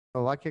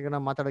ವಾಕ್ಯಗಳನ್ನ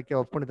ಮಾತಾಡೋಕ್ಕೆ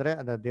ಒಪ್ಕೊಂಡಿದ್ದಾರೆ.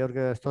 ಅದ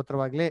ದೇವ್ರಿಗೆ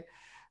ಸ್ತೋತ್ರವಾಗಲಿ.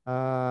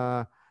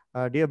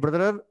 Dear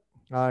brother,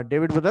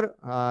 David brother,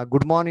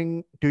 good morning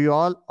to you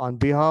all on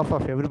behalf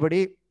of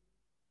everybody.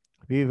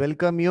 We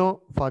welcome you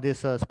for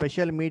this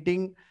special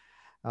meeting.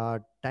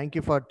 Thank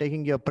you for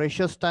taking your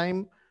precious time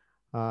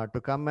to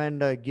come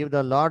and give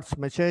the Lord's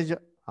message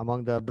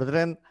among the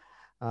brethren.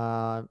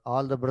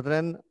 All the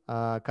brethren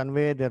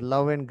convey their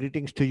love and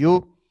greetings to you,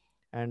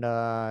 and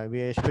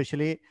we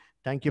especially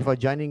thank you for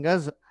joining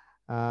us.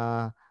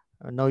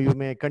 Now you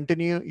may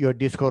continue your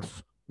discourse.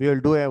 We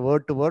will do a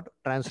word-to-word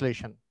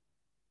translation.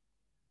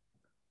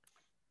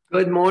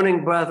 Good morning,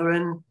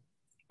 brethren.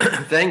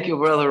 Thank you,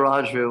 Brother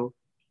Raju.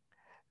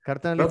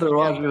 Brother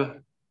Raju.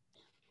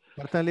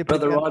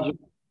 Brother Raju.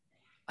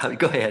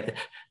 Go ahead.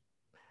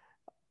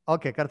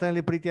 Okay,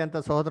 ಕರ್ತನಲ್ಲಿ ಪ್ರೀತಿ ಅಂತ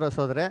ಸಹೋದರ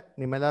ಸಹೋದರೆ,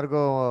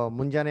 ನಿಮ್ಮೆಲ್ಲರಿಗೂ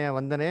ಮುಂಜಾನೆ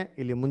ವಂದನೆ.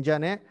 ಇಲ್ಲಿ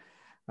ಮುಂಜಾನೆ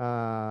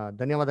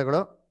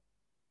ಧನ್ಯವಾದಗಳು.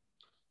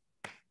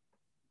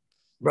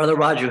 Brother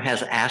Raju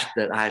has asked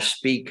that I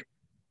speak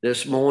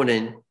this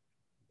morning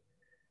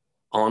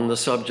on the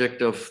subject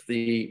of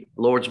the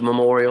Lord's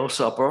Memorial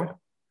Supper,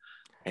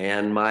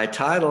 and my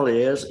title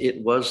is "It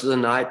Was the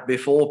Night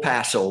Before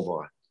Passover."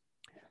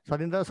 So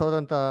ಅದರಿಂದ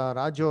ಸಹೋದರಂತ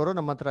ರಾಜು ಅವರು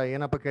ನಮ್ಮ ಹತ್ರ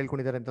ಏನಪ್ಪ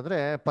ಕೇಳ್ಕೊಂಡಿದ್ದಾರೆ ಅಂತಂದ್ರೆ,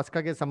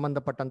 ಪಸ್ಕಾಗೆ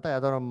ಸಂಬಂಧಪಟ್ಟಂತ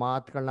ಯಾವ್ದಾದ್ರು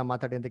ಮಾತುಗಳನ್ನ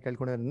ಮಾತಾಡಿ ಅಂತ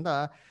ಕೇಳ್ಕೊಂಡಿರೋದ್ರಿಂದ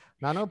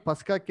ನಾನು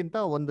ಪಸ್ಕಕ್ಕಿಂತ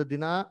ಒಂದು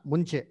ದಿನ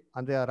ಮುಂಚೆ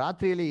ಅಂದ್ರೆ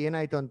ರಾತ್ರಿಯಲ್ಲಿ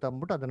ಏನಾಯ್ತು ಅಂತ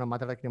ಅಂದ್ಬಿಟ್ಟು ಅದನ್ನ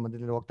ಮಾತಾಡಕ್ಕೆ ನಿಮ್ಮ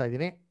ಮಧ್ಯದಲ್ಲಿ ಹೋಗ್ತಾ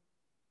ಇದ್ದೀನಿ.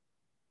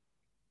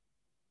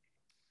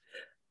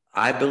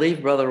 I believe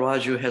Brother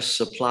Raju has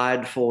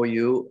supplied for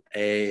you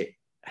a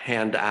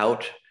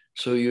handout,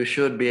 so you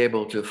should be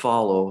able to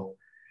follow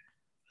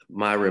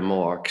my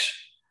remarks.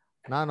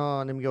 ನಾನು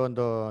ನಿಮಗೆ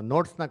ಒಂದು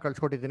ನೋಟ್ಸ್ನ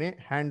ಕಳ್ಸಿಕೊಟ್ಟಿದ್ದೀನಿ,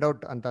 ಹ್ಯಾಂಡ್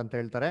ಔಟ್ ಅಂತ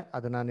ಹೇಳ್ತಾರೆ.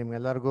 ಅದನ್ನ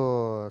ನಿಮ್ಗೆಲ್ಲರಿಗೂ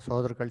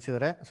ಸಹೋದರರು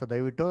ಕಳಿಸಿದ್ದಾರೆ. ಸೊ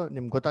ದಯವಿಟ್ಟು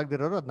ನಿಮ್ಗೆ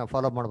ಗೊತ್ತಾಗದಿರೋರು ಅದನ್ನ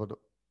ಫಾಲೋ ಮಾಡ್ಬೋದು.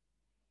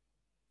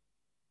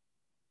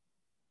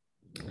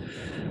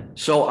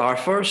 So our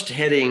first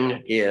heading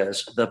is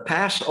the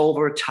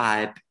Passover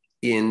type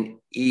in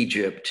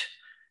Egypt.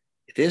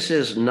 This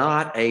is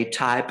not a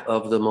type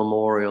of the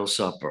memorial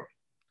supper.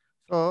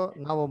 So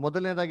ನಾವು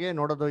ಮೊದಲನೇದಾಗಿ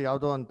ನೋಡೋದು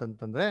ಯಾವುದು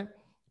ಅಂತಂತಂದ್ರೆ,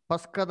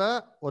 ಪಸ್ಕದ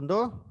ಒಂದು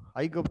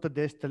ಐಗುಪ್ತ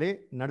ದೇಶದಲ್ಲಿ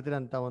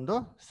ನಡೆದಿರಂತ ಒಂದು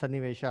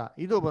ಸನ್ನಿವೇಶ.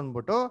 ಇದು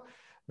ಬಂದ್ಬಿಟ್ಟು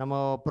ನಮ್ಮ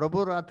ಪ್ರಭು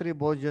ರಾತ್ರಿ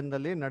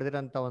ಭೋಜನದಲ್ಲಿ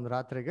ನಡೆದಿರಂತ ಒಂದು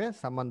ರಾತ್ರಿಗೆ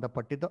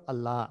ಸಂಬಂಧಪಟ್ಟಿದ್ದು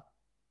ಅಲ್ಲ.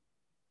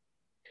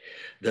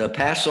 The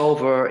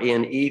Passover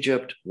in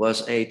Egypt was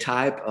a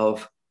type of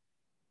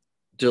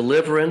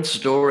deliverance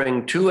during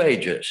 2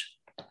 ages.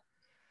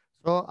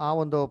 So ಆ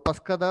ಒಂದು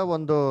ಪಸ್ಕದ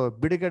ಒಂದು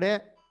ಬಿಡುಗಡೆ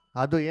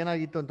ಅದು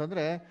ಏನಾಗಿತ್ತು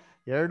ಅಂತಂದ್ರೆ,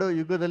 2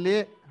 ಯುಗದಲ್ಲಿ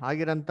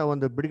ಆಗಿರಂತ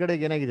ಒಂದು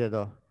ಬಿಡುಗಡೆಗೆ ಏನಾಗಿದೆ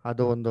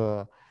ಅದು ಒಂದು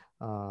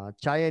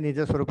ಛಾಯೆ ನಿಜ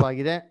ಸ್ವರೂಪ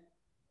ಆಗಿದೆ.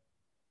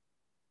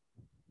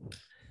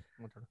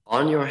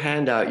 On your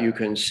handout you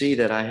can see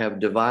that I have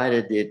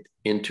divided it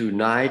into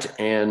night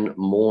and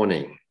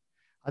morning.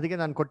 ಅದಕ್ಕೆ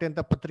ನಾನು ಕೊಟ್ಟಂತ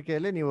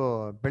ಪತ್ರಿಕೆಯಲ್ಲಿ ನೀವು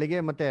ಬೆಳಿಗ್ಗೆ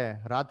ಮತ್ತೆ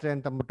ರಾತ್ರಿ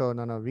ಅಂತ ಅಂದ್ಬಿಟ್ಟು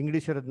ನಾನು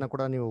ವಿಂಗಡಿಸಿರೋದನ್ನ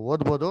ಕೂಡ ನೀವು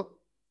ಓದ್ಬೋದು.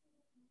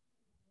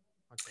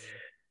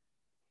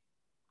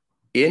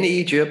 In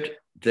Egypt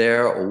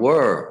there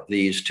were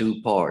these 2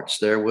 parts.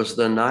 There was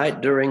the night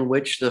during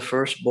which the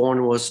firstborn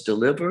was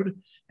delivered,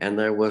 and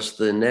there was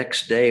the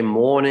next day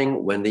morning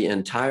when the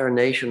entire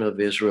nation of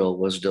Israel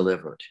was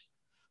delivered.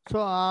 So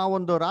ಆ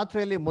ಒಂದು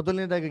ರಾತ್ರಿಯಲ್ಲಿ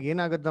ಮೊದಲನೇದಾಗಿ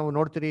ಏನಾಗುತ್ತೆ ನಾವು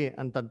ನೋಡ್ತೀರಿ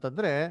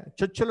ಅಂತಂತಂದ್ರೆ,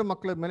 ಚೊಚ್ಚಲು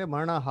ಮಕ್ಕಳ ಮೇಲೆ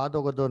ಮರಣ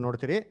ಹಾದೋಗೋದು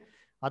ನೋಡ್ತೀರಿ.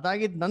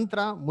 ಅದಾಗಿದ ನಂತರ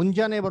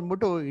ಮುಂಜಾನೆ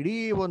ಬಂದ್ಬಿಟ್ಟು ಇಡೀ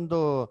ಒಂದು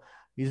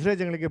ಇಸ್ರೇಲ್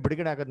ಜನಗಳಿಗೆ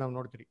ಬಿಡುಗಡೆ ಆಗೋದು ನಾವು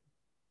ನೋಡ್ತೀರಿ.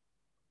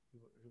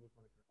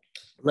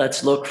 Let's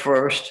look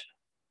first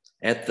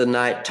at the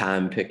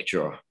nighttime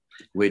picture,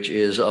 which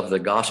is of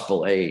the gospel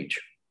age.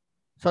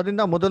 So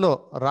ಅದರಿಂದ ಮೊದಲು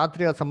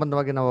ರಾತ್ರಿಯ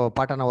ಸಂಬಂಧವಾಗಿ ನಾವು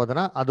ಪಾಠನ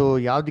ಓದೋಣ. ಅದು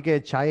ಯಾವ್ದಕ್ಕೆ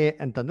ಛಾಯೆ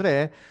ಅಂತಂದ್ರೆ,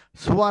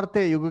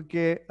 ಸುವಾರ್ತೆ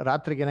ಯುಗಕ್ಕೆ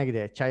ರಾತ್ರಿಗೆ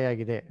ಏನಾಗಿದೆ, ಛಾಯೆ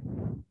ಆಗಿದೆ.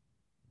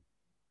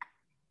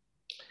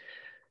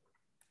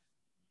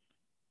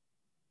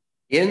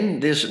 In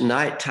this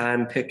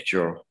nighttime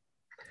picture,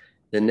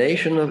 the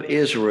nation of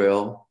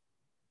Israel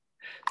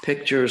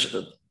pictures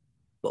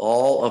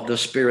all of the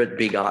spirit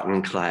begotten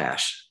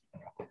class.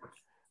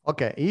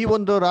 Okay, ಈ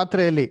ಒಂದು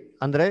ರಾತ್ರಿಯಲ್ಲಿ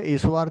ಅಂದ್ರೆ ಈ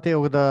ಸುವಾರ್ತೆ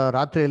ಯುಗದ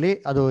ರಾತ್ರಿಯಲ್ಲಿ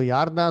ಅದು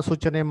ಯಾರನ್ನ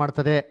ಸೂಚನೆ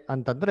ಮಾಡ್ತದೆ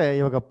ಅಂತಂದ್ರೆ,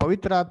 ಇವಾಗ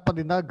ಪವಿತ್ರ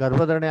ಆತ್ಮದಿಂದ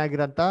ಗರ್ಭಧಾರಣೆ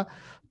ಆಗಿರೋಂಥ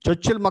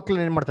ಚೊಚ್ಚಲ್ ಮಕ್ಕಳು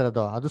ಏನ್ ಮಾಡ್ತಾರೆ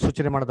ಅದು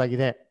ಸೂಚನೆ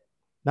ಮಾಡೋದಾಗಿದೆ.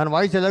 ನಾನು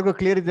ವಾಯ್ಸ್ ಎಲ್ಲರಿಗೂ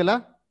ಕ್ಲಿಯರ್ ಇದೆಯಲ್ಲ?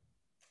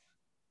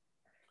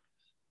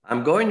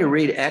 I'm going to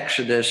read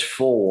Exodus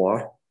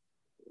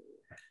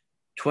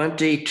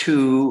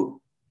 4:22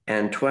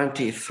 and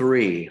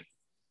 23.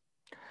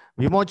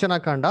 ವಿಮೋಚನಾ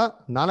ಕಾಂಡ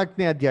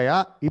 4ನೇ ಅಧ್ಯಾಯ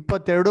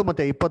 22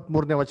 ಮತ್ತೆ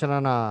 23ನೇ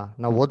ವಚನನ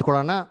ನಾವು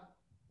ಓದ್ಕೊಳ್ಳೋಣ.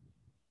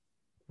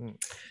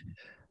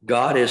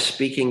 God is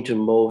speaking to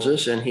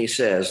Moses and he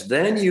says,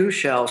 "Then you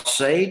shall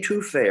say to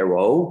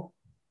Pharaoh,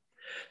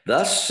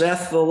 thus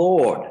saith the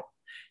Lord,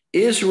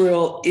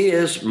 Israel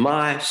is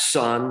my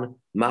son,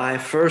 my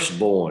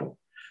firstborn.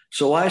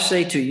 So I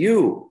say to you,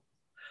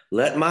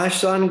 let my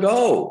son go,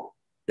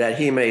 that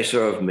he may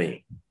serve me.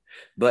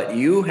 But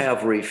you have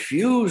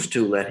refused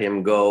to let him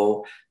go.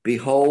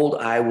 Behold,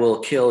 I will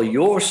kill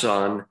your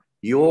son,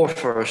 your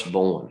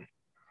firstborn."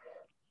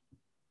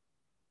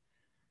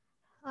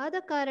 ಆದ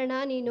ಕಾರಣ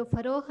ನೀನು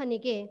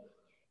ಫರೋಹನಿಗೆ,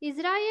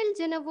 ಇಸ್ರಾಯೇಲ್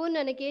ಜನವು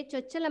ನನಗೆ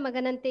ಚೊಚ್ಚಲ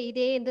ಮಗನಂತೆ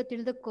ಇದೆ ಎಂದು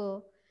ತಿಳಿದುಕೋ.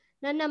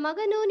 ನನ್ನ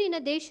ಮಗನು ನಿನ್ನ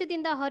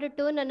ದೇಶದಿಂದ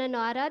ಹೊರಟು ನನ್ನನ್ನು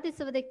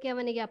ಆರಾಧಿಸುವುದಕ್ಕೆ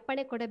ಅವನಿಗೆ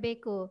ಅಪ್ಪಣೆ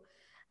ಕೊಡಬೇಕು.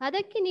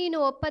 ಅದಕ್ಕೆ ನೀನು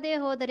ಒಪ್ಪದೆ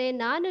ಹೋದರೆ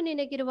ನಾನು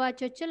ನಿನಗಿರುವ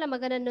ಚೊಚ್ಚಲ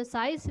ಮಗನನ್ನು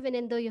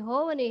ಸಾಯಿಸುವೆನೆಂದು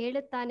ಯೆಹೋವನು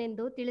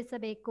ಹೇಳುತ್ತಾನೆಂದು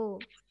ತಿಳಿಸಬೇಕು.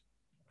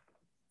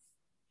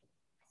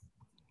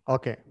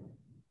 Okay,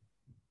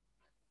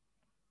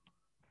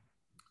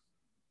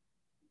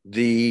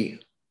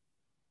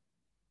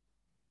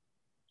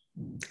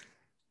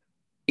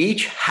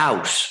 each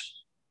house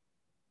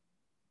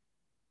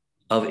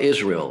of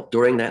Israel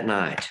during that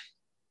night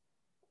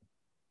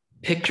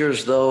pictures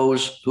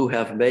those who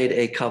have made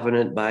a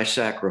covenant by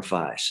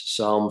sacrifice.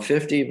 Psalm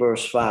 50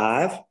 verse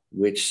 5,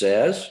 which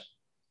says,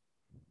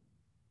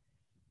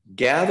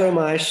 "Gather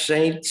my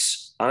saints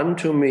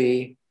unto me,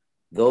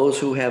 those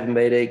who have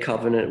made a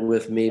covenant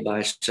with me by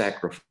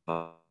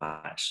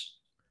sacrifice."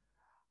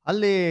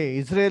 ಅಲ್ಲಿ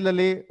Israel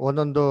ಅಲ್ಲಿ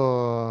ಒಂದೊಂದು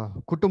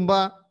ಕುಟುಂಬ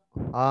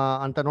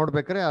ಅಂತ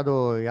ನೋಡ್ಬೇಕಾದ್ರೆ ಅದು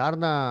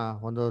ಯಾರನ್ನ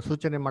ಒಂದು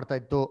ಸೂಚನೆ ಮಾಡ್ತಾ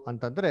ಇತ್ತು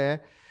ಅಂತಂದ್ರೆ,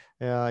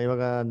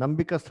 ಇವಾಗ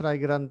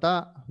ನಂಬಿಕಸ್ಥರಾಗಿರೋಂಥ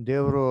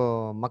ದೇವರು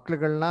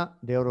ಮಕ್ಳುಗಳನ್ನ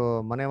ದೇವರು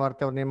ಮನೆ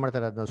ವಾರ್ತೆಯವ್ರನ್ನ ಏನ್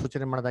ಮಾಡ್ತಾರೆ, ಅದನ್ನ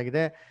ಸೂಚನೆ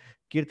ಮಾಡೋದಾಗಿದೆ.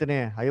 ಕೀರ್ತನೆ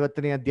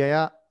 50ನೇ ಅಧ್ಯಾಯ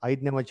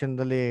 5ನೇ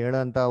ವಚನದಲ್ಲಿ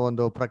ಹೇಳೋಂಥ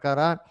ಒಂದು ಪ್ರಕಾರ,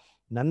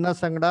 ನನ್ನ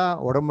ಸಂಗಡ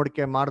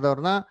ಒಡಂಬಡಿಕೆ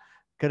ಮಾಡಿದವ್ರನ್ನ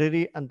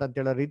ಕರೀರಿ ಅಂತ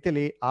ಹೇಳೋ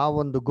ರೀತಿಯಲ್ಲಿ ಆ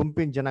ಒಂದು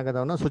ಗುಂಪಿನ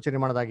ಜನಾಂಗದವನ್ನ ಸೂಚನೆ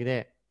ಮಾಡೋದಾಗಿದೆ.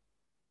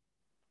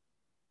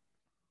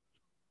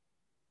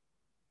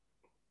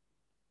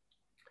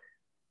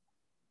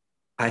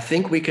 I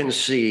think we can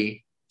see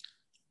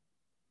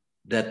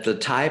that the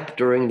type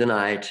during the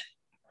night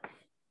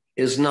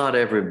is not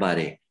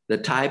everybody. The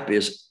type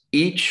is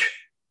each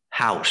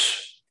house.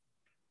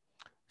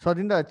 So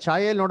ಅದರಿಂದ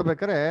ಛಾಯೆಯಲ್ಲಿ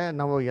ನೋಡ್ಬೇಕಾದ್ರೆ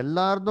ನಾವು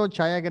ಎಲ್ಲಾರ್ದು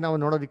ಛಾಯಾಗೆ ನಾವು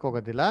ನೋಡೋದಿಕ್ಕೆ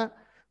ಹೋಗೋದಿಲ್ಲ.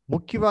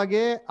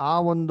 ಮುಖ್ಯವಾಗಿ ಆ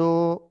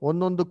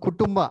ಒಂದೊಂದು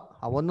ಕುಟುಂಬ,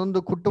 ಆ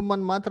ಒಂದೊಂದು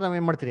ಕುಟುಂಬನ ಮಾತ್ರ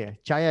ನಾವೇನ್ ಮಾಡ್ತೀರಿ,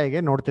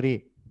 ಛಾಯಾಗೆ ನೋಡ್ತೀರಿ.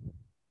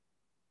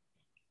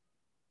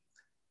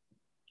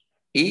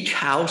 Each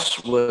house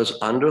was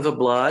under the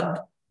blood.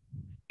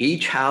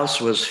 Each house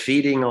was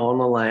feeding on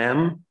the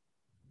lamb.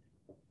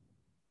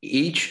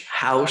 Each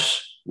house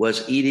was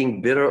eating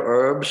bitter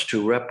herbs to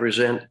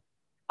represent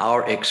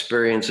our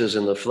experiences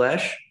in the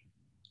flesh.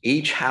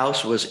 Each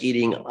house was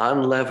eating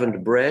unleavened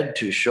bread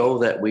to show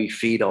that we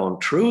feed on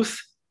truth.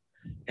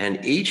 And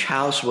each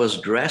house was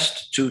dressed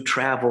to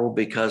travel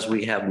because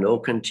we have no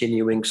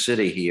continuing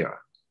city here.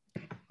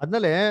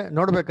 ಆದ್ಮೇಲೆ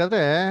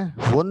ನೋಡ್ಬೇಕಾದ್ರೆ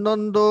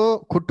ಒಂದೊಂದು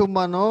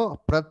ಕುಟುಂಬನೂ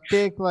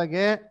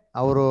ಪ್ರತ್ಯೇಕವಾಗಿ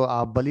ಅವರು ಆ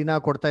ಬಲಿನ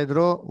ಕೊಡ್ತಾ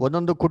ಇದ್ರು.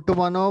 ಒಂದೊಂದು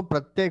ಕುಟುಂಬನೂ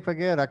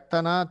ಪ್ರತ್ಯೇಕವಾಗಿ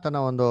ರಕ್ತನ ತನ್ನ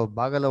ಒಂದು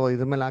ಬಾಗಲ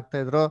ಇದ್ರ ಮೇಲೆ ಹಾಕ್ತಾ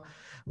ಇದ್ರು.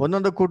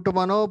 ಒಂದೊಂದು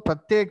ಕುಟುಂಬನೂ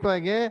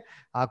ಪ್ರತ್ಯೇಕವಾಗಿ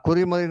ಆ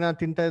ಕುರಿ ಮರಿನ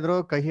ತಿಂತಾ ಇದ್ರು.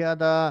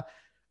 ಕಹಿಯಾದ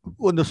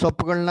ಒಂದು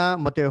ಸೊಪ್ಪುಗಳನ್ನ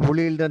ಮತ್ತೆ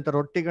ಹುಳಿ ಇಲ್ದಂತ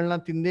ರೊಟ್ಟಿಗಳನ್ನ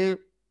ತಿಂದು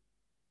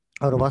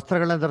ಅವ್ರ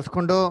ವಸ್ತ್ರಗಳನ್ನ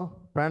ಧರಿಸ್ಕೊಂಡು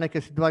ಪ್ರಾಣಕ್ಕೆ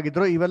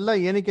ಸಿದ್ಧವಾಗಿದ್ರು. ಇವೆಲ್ಲ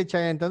ಏನಕ್ಕೆ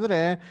ಛಾಯೆ ಅಂತಂದ್ರೆ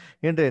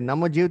ಏನ್ರಿ,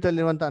 ನಮ್ಮ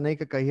ಜೀವಿತದಲ್ಲಿರುವಂತ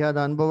ಅನೇಕ ಕಹಿಯಾದ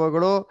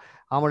ಅನುಭವಗಳು,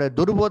 ಆಮೇಲೆ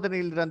ದುರ್ಬೋಧನೆ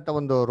ಇಲ್ದಿರಂತ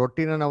ಒಂದು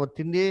ರೊಟ್ಟಿನ ನಾವು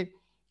ತಿಂದು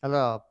ಅಲ್ಲ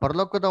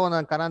ಪರಲೋಕದ ಒಂದು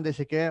ಕಾನಾನ್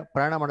ದೇಶಕ್ಕೆ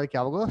ಪ್ರಯಾಣ ಮಾಡೋದಕ್ಕೆ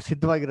ಯಾವಾಗೂ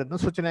ಸಿದ್ಧವಾಗಿರೋದನ್ನ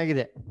ಸೂಚನೆ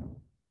ಆಗಿದೆ.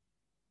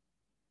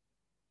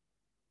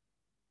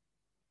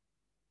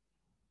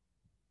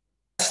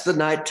 That's the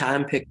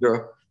nighttime picture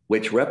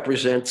which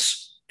represents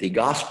the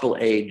gospel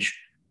age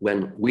when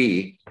we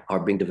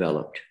are being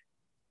developed.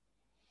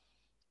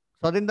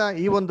 So ಅದರಿಂದ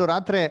ಈ ಒಂದು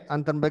ರಾತ್ರಿ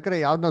ಅಂತನ್ಬೇಕಾದ್ರೆ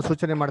ಯಾವ್ದನ್ನ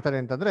ಸೂಚನೆ ಮಾಡ್ತಾರೆ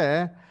ಅಂತಂದ್ರೆ,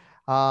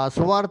 ಆ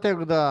ಸುವಾರ್ತೆ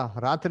ಯುಗದ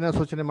ರಾತ್ರಿನ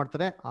ಸೂಚನೆ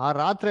ಮಾಡ್ತಾರೆ. ಆ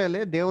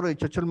ರಾತ್ರಿಯಲ್ಲಿ ದೇವರು ಈ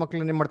ಚೊಚ್ಚಲ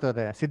ಮಕ್ಕಳನ್ನ ಏನ್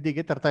ಮಾಡ್ತಾರೆ,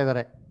 ಸಿದ್ಧಿಗೆ ತರ್ತಾ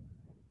ಇದ್ದಾರೆ.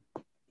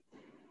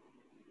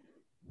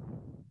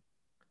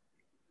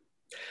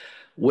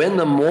 When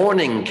the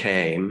morning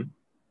came,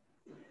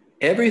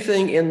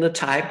 everything in the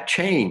type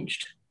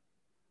changed.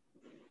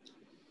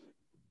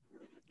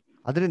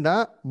 ಅದರಿಂದ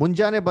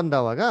ಮುಂಜಾನೆ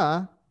ಬಂದವಾಗ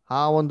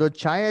ಆ ಒಂದು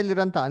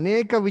ಛಾಯೆಯಲ್ಲಿರೋಂಥ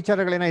ಅನೇಕ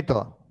ವಿಚಾರಗಳೇನಾಯ್ತು,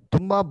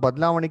 ತುಂಬಾ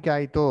ಬದಲಾವಣೆ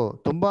ಆಯಿತು.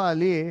 ತುಂಬಾ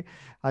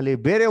ಅಲ್ಲಿ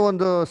ಬೇರೆ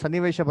ಒಂದು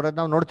ಸನ್ನಿವೇಶ ಬರೋದು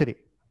ನಾವು ನೋಡ್ತೀರಿ.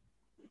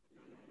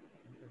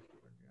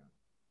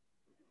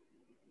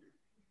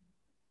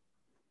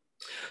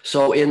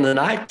 So in the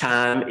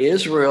nighttime,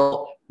 Israel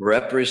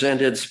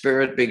represented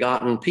spirit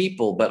begotten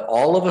people, but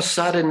all of a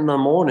sudden in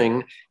the morning,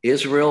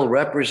 Israel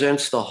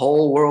represents the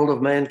whole world of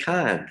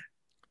mankind.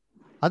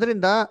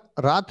 ಅದರಿಂದ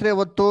ರಾತ್ರಿ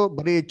ಹೊತ್ತು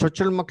ಬರೀ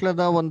ಚೊಚ್ಚಲ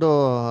ಮಕ್ಕಳದ ಒಂದು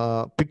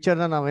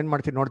ಪಿಕ್ಚರ್ನ ನಾವೇನ್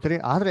ಮಾಡ್ತೀವಿ ನೋಡ್ತೀರಿ.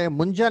 ಆದ್ರೆ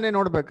ಮುಂಜಾನೆ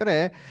ನೋಡ್ಬೇಕಾದ್ರೆ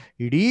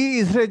ಇಡೀ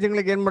ಇಸ್ರೇಲ್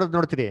ಜನಗಳಿಗೆ ಏನ್ ಮಾಡೋದು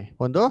ನೋಡ್ತೀರಿ,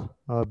 ಒಂದು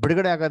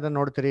ಬಿಡುಗಡೆ ಆಗೋದನ್ನ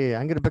ನೋಡ್ತೀರಿ.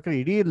 ಹಂಗಿರ್ಬೇಕಾದ್ರೆ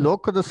ಇಡೀ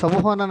ಲೋಕದ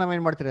ಸಮೂಹನ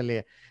ನಾವೇನ್ ಮಾಡ್ತೀರಿ,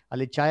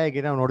 ಅಲ್ಲಿ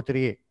ಛಾಯೆಗೆ ನಾವು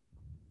ನೋಡ್ತೀರಿ.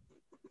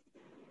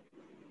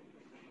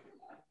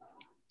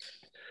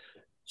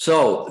 So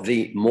the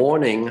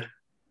morning,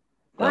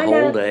 the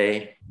whole day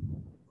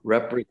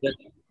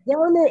represents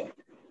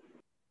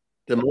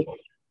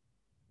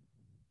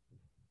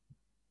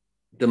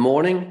the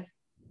morning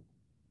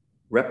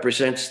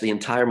represents the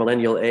entire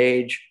millennial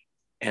age,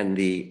 and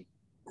the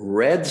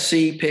Red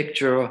Sea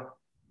picture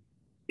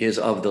is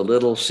of the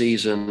little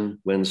season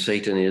when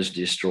Satan is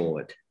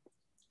destroyed.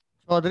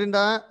 So ಅದರಿಂದ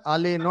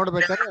ಅಲ್ಲಿ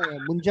ನೋಡ್ಬೇಕಾದ್ರೆ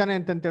ಮುಂಜಾನೆ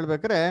ಅಂತ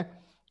ಹೇಳ್ಬೇಕಾದ್ರೆ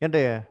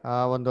ಏನ್ರಿ, ಆ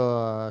ಒಂದು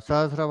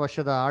ಸಹಸ್ರ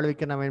ವರ್ಷದ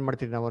ಆಳ್ವಿಕೆ ನಾವೇನ್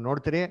ಮಾಡ್ತೀವಿ, ನಾವು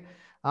ನೋಡ್ತೀರಿ.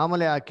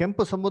 ಆಮೇಲೆ ಆ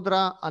ಕೆಂಪು ಸಮುದ್ರ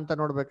ಅಂತ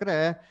ನೋಡ್ಬೇಕಾದ್ರೆ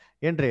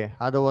ಏನ್ರಿ,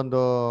 ಅದು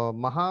ಒಂದು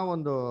ಮಹಾ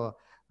ಒಂದು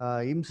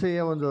ಹಿಂಸೆಯ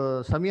ಒಂದು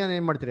ಸಮಯ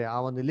ಏನ್ ಮಾಡ್ತೀರಿ, ಆ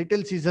ಒಂದು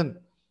ಲಿಟಲ್ ಸೀಸನ್,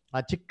 ಆ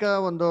ಚಿಕ್ಕ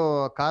ಒಂದು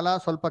ಕಾಲ,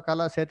 ಸ್ವಲ್ಪ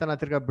ಕಾಲ ಸೇತನ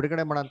ತಿರ್ಗಾ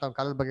ಬಿಡುಗಡೆ ಮಾಡೋಂಥ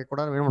ಕಾಲದ ಬಗ್ಗೆ ಕೂಡ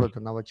ಏನ್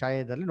ಮಾಡ್ಬೋದು, ನಾವು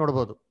ಛಾಯೆಯಲ್ಲಿ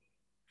ನೋಡ್ಬೋದು.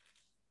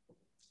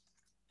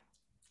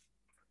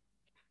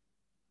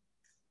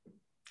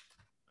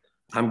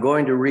 I'm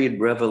going to read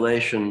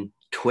Revelation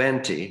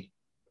 20,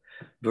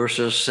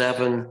 verses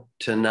 7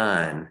 to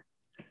 9.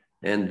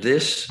 And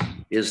this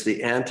is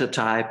the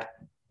antitype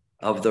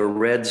of the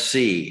Red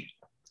Sea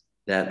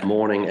that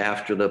morning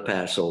after the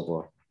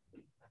Passover.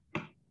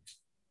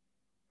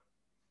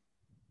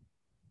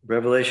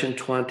 Revelation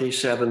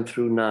 27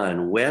 through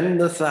 9. When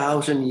the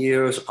 1,000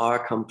 years are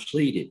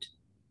completed,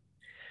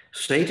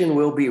 Satan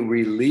will be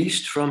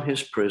released from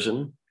his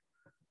prison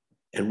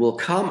and will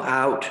come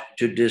out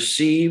to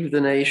deceive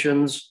the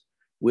nations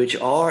which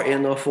are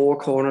in the four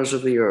corners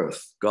of the earth,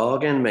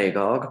 Gog and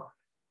Magog,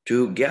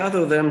 to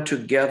gather them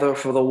together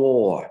for the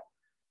war.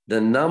 The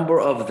number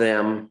of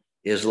them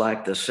is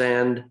like the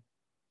sand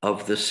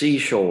of the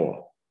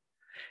seashore.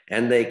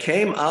 And they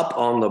came up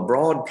on the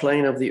broad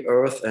plain of the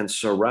earth and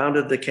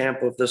surrounded the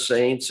camp of the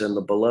saints and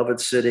the beloved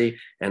city,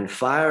 and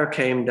fire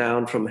came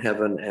down from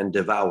heaven and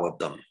devoured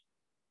them.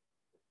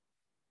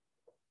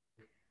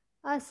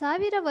 ಆ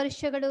 1000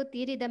 ವರ್ಷಗಳು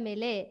ತೀರಿದ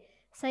ಮೇಲೆ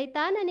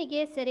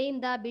ಸೈತಾನನಿಗೆ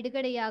ಸೆರೆಯಿಂದ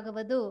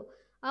ಬಿಡುಗಡೆಯಾಗುವುದು.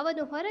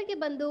 ಅವನು ಹೊರಗೆ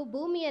ಬಂದು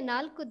ಭೂಮಿಯ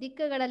 4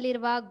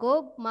 ದಿಕ್ಕುಗಳಲ್ಲಿರುವ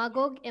Gog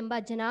Magog ಎಂಬ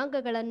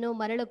ಜನಾಂಗಗಳನ್ನು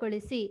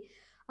ಮರಳುಗೊಳಿಸಿ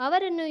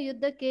ಅವರನ್ನು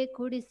ಯುದ್ಧಕ್ಕೆ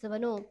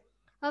ಕೂಡಿಸುವನು.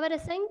 ಅವರ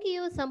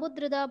ಸಂಖ್ಯೆಯು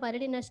ಸಮುದ್ರದ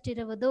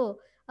ಮರಳಿನಷ್ಟಿರುವುದು.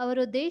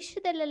 ಅವರು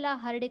ದೇಶದಲ್ಲೆಲ್ಲ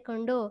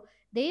ಹರಡಿಕೊಂಡು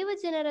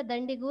ದೇವಜನರ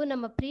ದಂಡಿಗೂ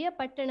ನಮ್ಮ ಪ್ರಿಯ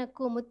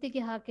ಪಟ್ಟಣಕ್ಕೂ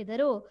ಮುತ್ತಿಗೆ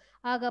ಹಾಕಿದರು.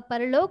 ಆಗ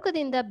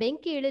ಪರಲೋಕದಿಂದ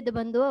ಬೆಂಕಿ ಇಳಿದು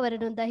ಬಂದು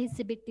ಅವರನ್ನು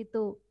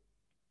ದಹಿಸಿಬಿಟ್ಟಿತು.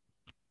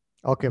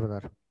 Okay,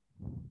 brother.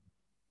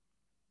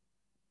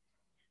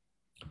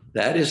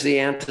 That is the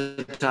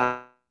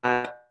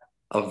antitype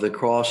of the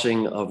crossing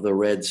of the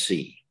Red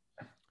Sea.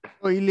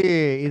 ಇಲ್ಲಿ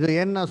ಇದು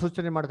ಏನ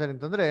ಸೂಚನೆ ಮಾಡ್ತಾರೆ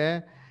ಅಂತಂದ್ರೆ,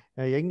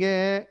 ಹೆಂಗೆ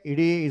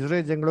ಇಡೀ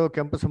ಇಸ್ರೇಲ್ ಜನಗಳು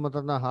ಕೆಂಪು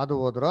ಸಮುದ್ರನ ಹಾದು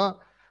ಹೋದ್ರು,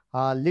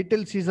 ಆ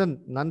ಲಿಟಲ್ ಸೀಸನ್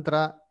ನಂತರ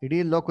ಇಡೀ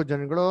ಲೋಕ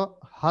ಜನಗಳು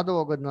ಹಾದು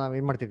ಹೋಗೋದನ್ನ ನಾವು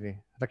ಏನ್ ಮಾಡ್ತೀವಿ,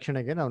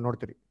 ರಕ್ಷಣೆಗೆ ನಾವು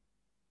ನೋಡ್ತೀವಿ.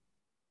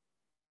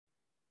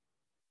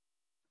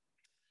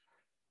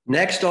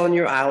 Next on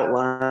your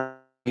outline,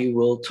 we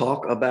will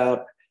talk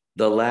about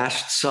the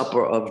Last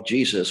Supper of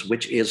Jesus,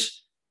 which is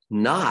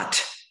not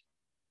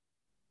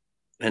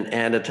an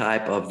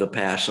antitype of the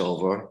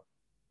Passover,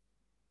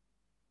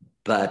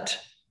 but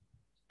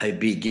a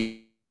beginning.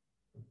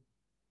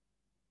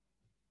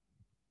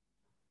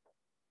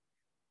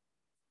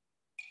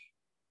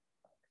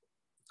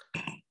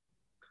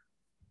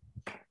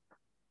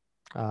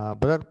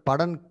 Brother,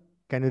 pardon,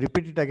 can you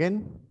repeat it again?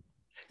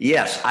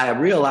 Yes, I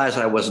realize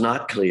I was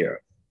not clear.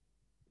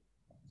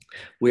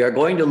 We are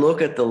going to look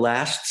at the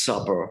Last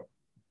Supper,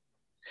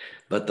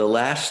 but the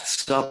Last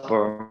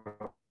Supper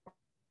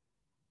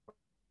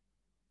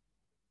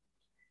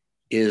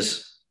is,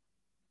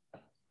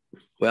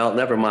 well,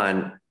 never mind.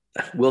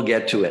 We'll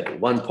get to it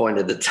one point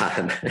at a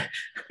time.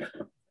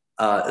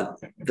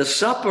 The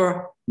supper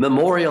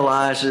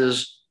memorializes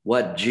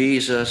what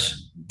Jesus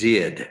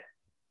did.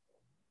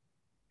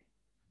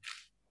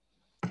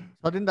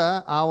 ಅದರಿಂದ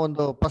ಆ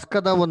ಒಂದು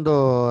ಪಸ್ಕದ ಒಂದು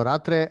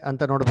ರಾತ್ರಿ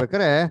ಅಂತ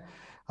ನೋಡ್ಬೇಕಾದ್ರೆ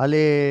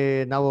ಅಲ್ಲಿ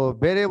ನಾವು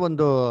ಬೇರೆ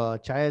ಒಂದು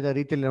ಛಾಯದ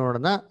ರೀತಿಯಲ್ಲಿ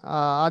ನೋಡೋಣ.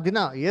 ಆ ದಿನ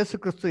ಯೇಸು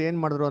ಕ್ರಿಸ್ತು ಏನ್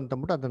ಮಾಡಿದ್ರು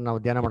ಅಂತಂದ್ಬಿಟ್ಟು ಅದನ್ನ ನಾವು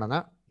ಧ್ಯಾನ ಮಾಡೋಣ.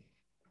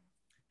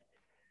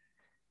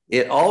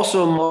 It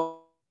also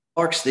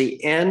marks the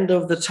end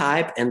of the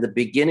type and the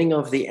beginning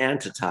of the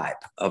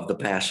antitype of the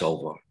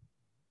Passover.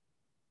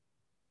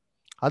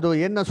 ಅದು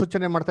ಏನ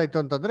ಸೂಚನೆ ಮಾಡ್ತಾ ಇತ್ತು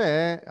ಅಂತಂದ್ರೆ,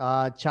 ಆ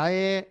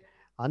ಛಾಯೆ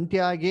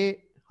ಅಂತ್ಯ ಆಗಿ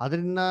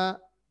ಅದರಿಂದ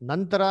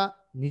ನಂತರ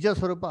ನಿಜ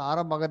ಸ್ವರೂಪ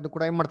ಆರಂಭ ಆಗೋದು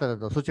ಕೂಡ ಏನ್ ಮಾಡ್ತಾ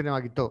ಇದ್ದು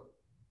ಸೂಚನೆವಾಗಿತ್ತು.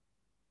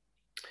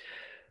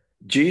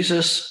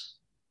 Jesus'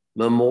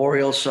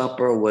 memorial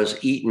supper was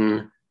eaten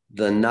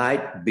the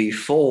night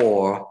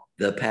before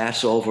the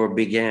Passover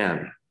began.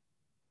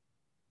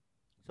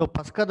 So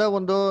ಪಸ್ಕದ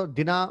ಒಂದು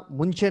ದಿನ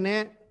ಮುಂಚೆನೆ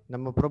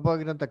ನಮ್ಮ ಪ್ರಭು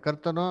ಆಗಿರಂತ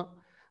ಕರ್ತನು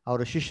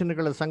ಅವರ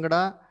ಶಿಷ್ಯನುಗಳ ಸಂಗಡ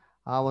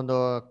ಆ ಒಂದು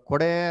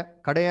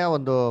ಕಡೆಯ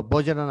ಒಂದು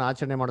ಭೋಜನ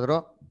ಆಚರಣೆ ಮಾಡಿದ್ರು.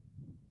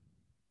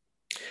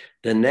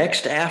 The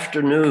next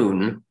afternoon,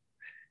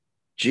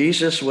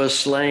 Jesus was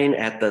slain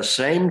at the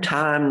same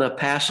time the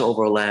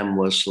Passover lamb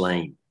was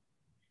slain.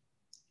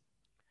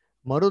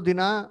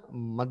 ಮರುದಿನ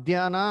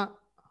ಮಧ್ಯಾಹ್ನ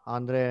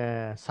ಅಂದ್ರೆ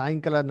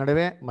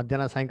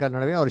ಮಧ್ಯಾಹ್ನ ಸಾಯಂಕಾಲ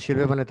ನಡುವೆ ಅವರು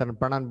ಶಿಲುಬೆ ಮೇಲೆ ತನ್ನ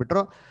ಪ್ರಾಣ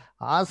ಬಿಟ್ರು.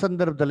 ಆ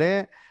ಸಂದರ್ಭದಲ್ಲೇ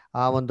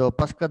ಆ ಒಂದು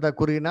ಪಸ್ಕದ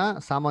ಕುರಿನ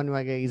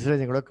ಸಾಮಾನ್ಯವಾಗಿ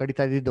ಇಸ್ರೇಲ್ ಜನಗಳು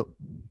ಕಡಿತಾ ಇದ್ದಿದ್ದು.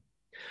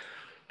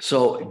 So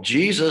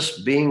Jesus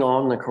being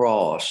on the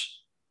cross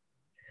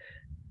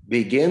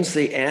begins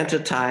the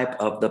antitype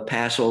of the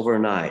Passover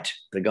night,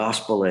 the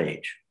gospel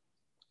age.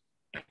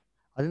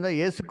 ಅದರಿಂದ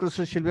ಯೇಸು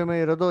ಕ್ರಿಸ್ತು ಶಿಲುಬೆ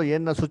ಮೇಲೆ ಇರೋದು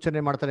ಏನ ಸೂಚನೆ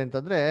ಮಾಡ್ತಾರೆ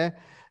ಅಂತಂದ್ರೆ,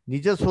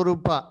 ನಿಜ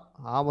ಸ್ವರೂಪ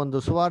ಆ ಒಂದು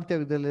ಸುವಾರ್ತೆ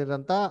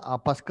ಯುಗದಲ್ಲಿರಂತ ಆ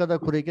ಪಸ್ಕದ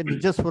ಕುರಿಗೆ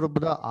ನಿಜ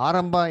ಸ್ವರೂಪದ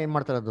ಆರಂಭ ಏನ್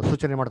ಮಾಡ್ತಾರೆ, ಅದು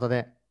ಸೂಚನೆ ಮಾಡ್ತದೆ.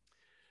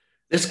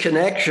 This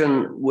connection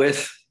with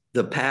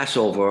the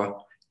Passover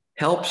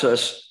helps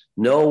us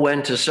know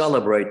when to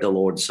celebrate the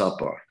Lord's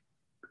Supper.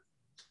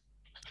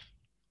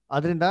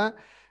 ಅದರಿಂದ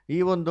ಈ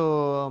ಒಂದು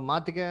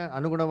ಮಾತಿಗೆ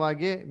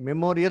ಅನುಗುಣವಾಗಿ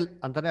ಮೆಮೋರಿಯಲ್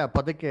ಅಂತಾನೆ ಆ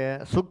ಪದಕ್ಕೆ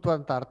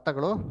ಸೂಕ್ತವಾದಂತ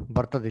ಅರ್ಥಗಳು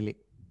ಬರ್ತದೆ ಇಲ್ಲಿ.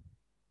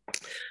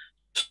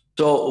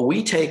 So we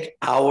take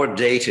our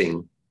dating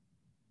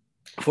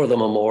for the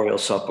memorial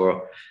supper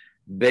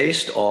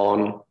based on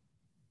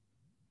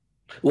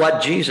what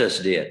Jesus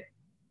did.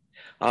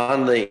 On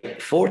the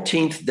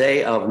 14th day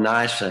of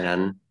Nisan,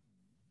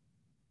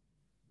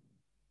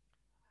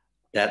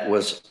 that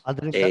was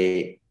a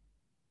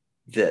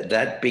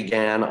that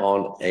began on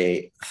a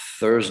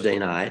Thursday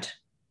night.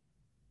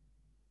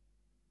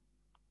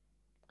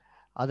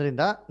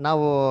 ಅದರಿಂದ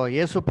ನಾವು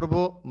ಯೇಸು ಪ್ರಭು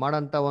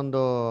ಮಾಡಂತ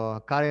ಒಂದು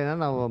ಕಾರ್ಯನ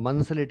ನಾವು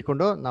ಮನಸ್ಸಲ್ಲಿ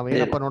ಇಟ್ಕೊಂಡು ನಾವು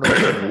ಏನಪ್ಪ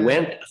ನೋಡ್ಬೇಕು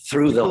went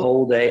through the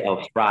whole day of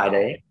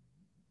Friday.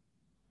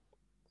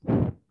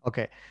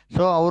 Okay,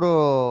 so ಅವರು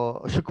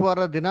ಶುಕ್ರವಾರ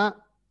ದಿನ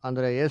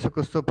ಅಂದ್ರೆ ಯೇಸು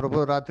ಕ್ರಿಸ್ತು ಪ್ರಭು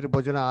ರಾತ್ರಿ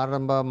ಭೋಜನ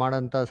ಆರಂಭ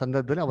ಮಾಡಂತ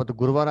ಸಂದರ್ಭದಲ್ಲಿ ಅವತ್ತು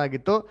ಗುರುವಾರ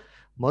ಆಗಿತ್ತು.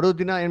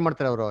 ಮರುದಿನ ಏನ್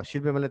ಮಾಡ್ತಾರೆ, ಅವರು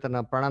ಶಿಲ್ಬೆ ಮೇಲೆ ತನ್ನ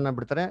ಪ್ರಾಣನ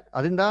ಬಿಡ್ತಾರೆ.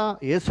 ಅದರಿಂದ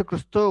ಯೇಸು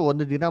ಕ್ರಿಸ್ತು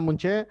ಒಂದು ದಿನ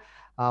ಮುಂಚೆ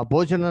ಆ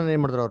ಭೋಜನ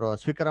ಏನ್ ಮಾಡಿದ್ರು, ಅವರು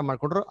ಸ್ವೀಕಾರ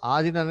ಮಾಡ್ಕೊಂಡ್ರು. ಆ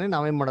ದಿನನೇ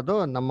ನಾವೇನ್ ಮಾಡೋದು,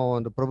 ನಮ್ಮ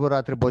ಒಂದು ಪ್ರಭು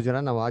ರಾತ್ರಿ ಭೋಜನ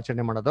ನಾವು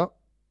ಆಚರಣೆ ಮಾಡೋದು.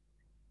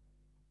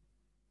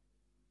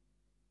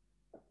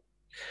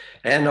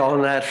 And on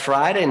that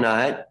Friday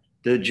night,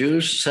 the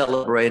Jews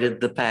celebrated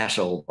the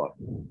Passover.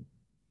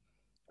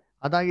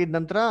 ಅದಾಗಿದ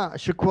ನಂತರ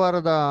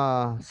ಶುಕ್ರವಾರದ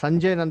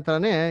ಸಂಜೆ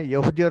ನಂತರನೇ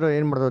ಯಹೂದ್ಯರು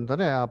ಏನ್ ಮಾಡಿದ್ರು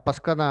ಅಂತಂದ್ರೆ ಆ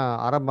ಪಸ್ಕನ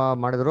ಆರಂಭ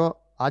ಮಾಡಿದ್ರು,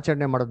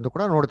 ಆಚರಣೆ ಮಾಡೋದು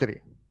ಕೂಡ ನೋಡ್ತೀರಿ.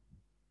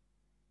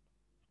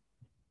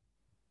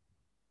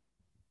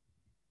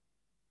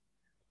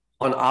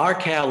 On our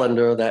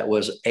calendar, that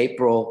was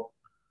April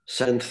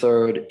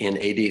 3rd in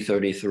AD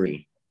 33.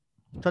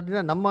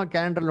 ಸದ್ಯ ನಮ್ಮ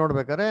ಕ್ಯಾಲೆಂಡರ್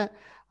ನೋಡ್ಬೇಕಾದ್ರೆ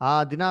ಆ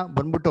ದಿನ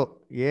ಬಂದ್ಬಿಟ್ಟು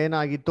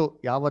ಏನಾಗಿತ್ತು,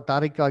 ಯಾವ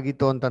ತಾರೀಕು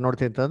ಆಗಿತ್ತು ಅಂತ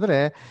ನೋಡ್ತೀವಿ ಅಂತಂದ್ರೆ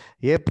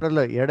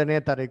ಏಪ್ರಿಲ್ 2ನೇ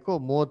ತಾರೀಕು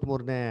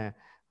 33ನೇ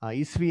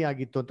ಇಸ್ವಿ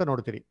ಆಗಿತ್ತು ಅಂತ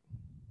ನೋಡ್ತೀರಿ.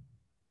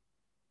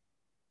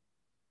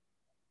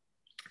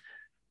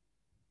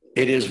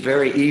 It is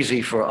very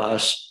easy for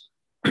us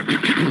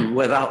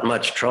without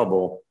much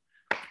trouble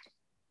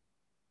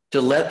to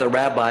let the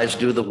rabbis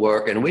do the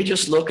work, and we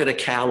just look at a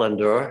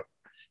calendar,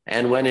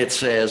 and when it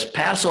says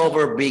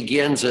Passover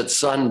begins at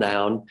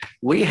sundown,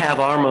 we have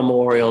our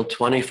memorial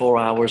 24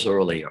 hours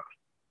earlier.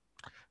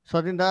 So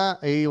ಅದರಿಂದ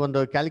ಈ ಒಂದು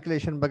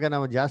calculation ಬಗ್ಗೆ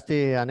ನಾವು ಜಾಸ್ತಿ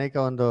ಅನೇಕ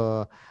ಒಂದು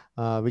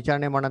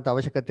ವಿಚಾರಣೆ ಮಾಡೋಂಥ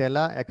ಅವಶ್ಯಕತೆ ಇಲ್ಲ.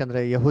 ಯಾಕಂದ್ರೆ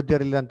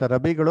ಯಹೂದ್ಯರಿಲ್ಲಂತ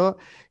ರಬಿಗಳು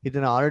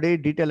ಇದನ್ನ ಆಲ್ರೆಡಿ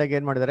ಡೀಟೇಲ್ ಆಗಿ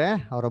ಏನ್ ಮಾಡಿದ್ದಾರೆ,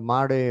 ಅವರು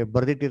ಮಾಡಿ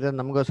ಬರ್ದಿಟ್ಟಿದ್ದಾರೆ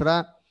ನಮಗೋಸ್ಕರ.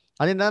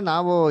 ಅದರಿಂದ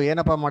ನಾವು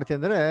ಏನಪ್ಪಾ ಮಾಡ್ತೀವಿ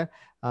ಅಂದ್ರೆ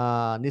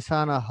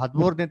ನಿಸಾನ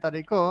 13ನೇ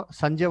ತಾರೀಕು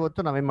ಸಂಜೆ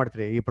ಹೊತ್ತು ನಾವೇನ್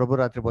ಮಾಡ್ತೀರಿ, ಈ ಪ್ರಭು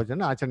ರಾತ್ರಿ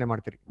ಭೋಜನ ಆಚರಣೆ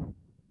ಮಾಡ್ತೀರಿ.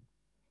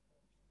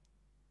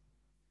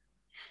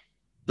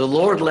 The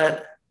Lord let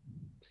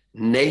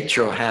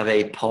nature have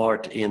a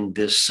part in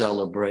this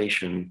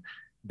celebration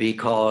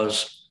because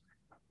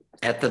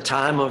at the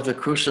time of the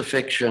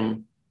crucifixion,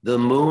 the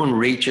moon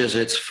reaches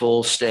its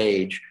full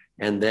stage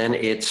and then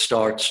it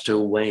starts to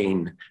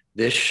wane.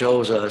 This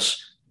shows us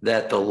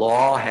that the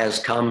law has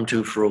come to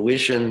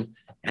fruition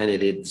and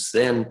it is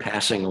then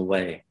passing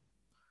away.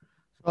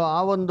 So ಆ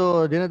ಒಂದು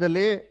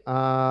ದಿನದಲ್ಲಿ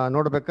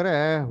ನೋಡ್ಬೇಕಾದ್ರೆ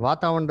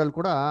ವಾತಾವರಣದಲ್ಲಿ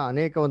ಕೂಡ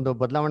ಅನೇಕ ಒಂದು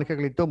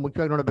ಬದಲಾವಣೆಗಳಿತ್ತು.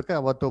 ಮುಖ್ಯವಾಗಿ ನೋಡ್ಬೇಕಾದ್ರೆ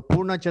ಅವತ್ತು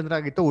ಪೂರ್ಣ ಚಂದ್ರ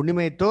ಆಗಿತ್ತು,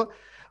 ಹುಣ್ಣಿಮೆ ಇತ್ತು.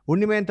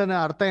 ಹುಣ್ಣಿಮೆ ಅಂತ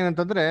ಅರ್ಥ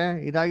ಏನಂತಂದ್ರೆ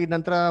ಇದಾಗಿದ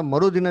ನಂತರ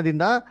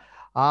ಮರುದಿನದಿಂದ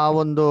ಆ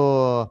ಒಂದು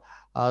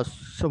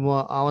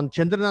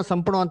ಚಂದ್ರನ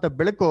ಸಂಪೂರ್ಣವಂತ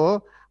ಬೆಳಕು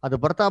ಅದು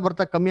ಬರ್ತಾ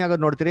ಬರ್ತಾ ಕಮ್ಮಿ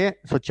ಆಗೋದು ನೋಡ್ತೀರಿ.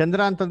 ಸೊ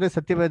ಚಂದ್ರ ಅಂತಂದ್ರೆ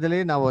ಸತ್ಯವೇದದಲ್ಲಿ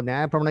ನಾವು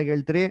ನ್ಯಾಯ ಪ್ರಮಾಣ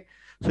ಹೇಳ್ತೀರಿ.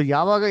 ಸೊ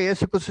ಯಾವಾಗ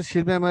ಯೇಸು ಕ್ರಿಸ್ತ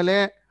ಶಿಲುಬೆ ಮೇಲೆ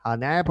ಆ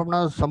ನ್ಯಾಯ ಪ್ರಮಾಣ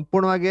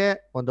ಸಂಪೂರ್ಣವಾಗಿ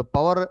ಒಂದು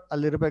ಪವರ್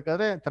ಅಲ್ಲಿ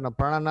ಇರ್ಬೇಕಾದ್ರೆ, ತನ್ನ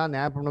ಪ್ರಾಣನ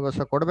ನ್ಯಾಯ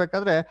ಪ್ರಮಾಣಗೋಸ್ಕರ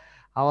ಕೊಡ್ಬೇಕಾದ್ರೆ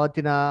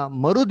ಆವತ್ತಿನ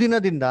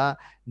ಮರುದಿನದಿಂದ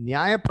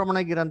ನ್ಯಾಯ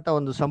ಪ್ರಮಾಣಗಿರಂತ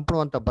ಒಂದು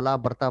ಸಂಪೂರ್ಣವಂತ ಬಲ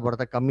ಬರ್ತಾ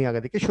ಬರ್ತಾ ಕಮ್ಮಿ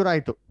ಆಗೋದಕ್ಕೆ ಶುರು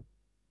ಆಯ್ತು.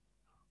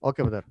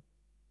 Okay brother.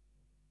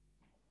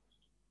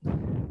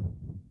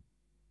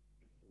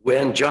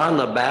 When John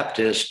the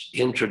Baptist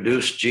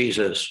introduced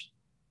Jesus,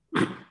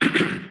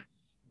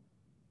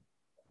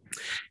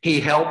 he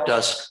helped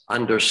us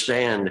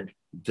understand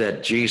that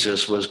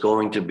Jesus was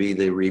going to be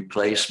the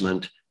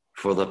replacement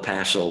for the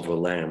Passover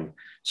lamb.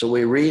 So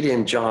we read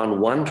in John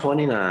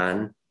 1:29,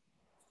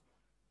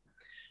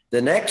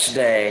 the next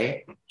day,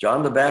 John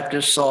the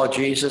Baptist saw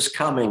Jesus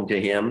coming to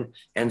him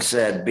and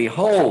said,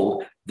 "Behold,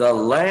 the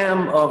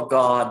Lamb of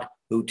God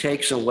who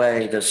takes away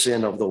the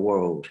sin of the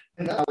world."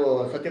 ನಾವು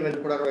ಸತ್ಯವೇದ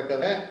ಕೂಡ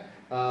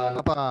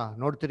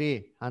ನೋಡ್ತೀರಿ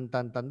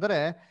ಅಂತಂದ್ರೆ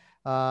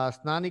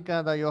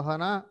ಸ್ನಾನಿಕನಾದ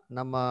ಯೋಹಾನ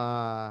ನಮ್ಮ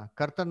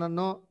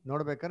ಕರ್ತನನ್ನು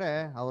ನೋಡ್ಬೇಕಾರೆ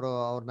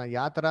ಅವ್ರನ್ನ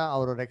ಯಾವ ತರ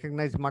ಅವರು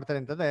ರೆಕಗ್ನೈಸ್ ಮಾಡ್ತಾರೆ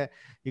ಅಂತಂದ್ರೆ,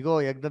 ಇಗೋ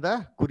ಯಜ್ಞದ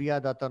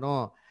ಕುರಿಯಾದಾತನು,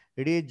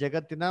 ಇಡೀ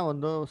ಜಗತ್ತಿನ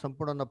ಒಂದು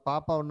ಸಂಪೂರ್ಣ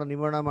ಪಾಪವನ್ನು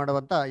ನಿವಾರಣೆ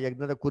ಮಾಡುವಂತ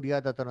ಯಜ್ಞದ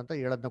ಕುರಿಯಾದಾತನು ಅಂತ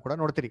ಹೇಳೋದನ್ನ ಕೂಡ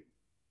ನೋಡ್ತೀರಿ.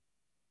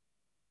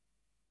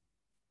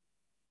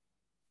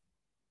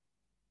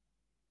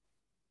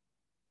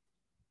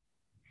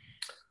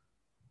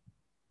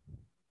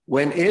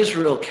 When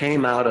Israel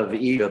came out of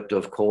Egypt,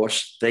 of course,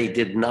 they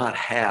did not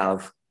have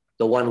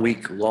the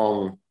 1-week-long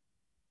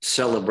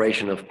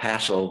celebration of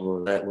Passover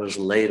that was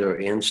later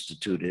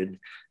instituted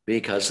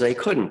because they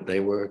couldn't.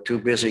 They were too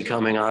busy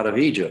coming out of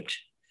Egypt.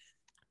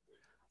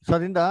 So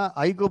ಅದರಿಂದ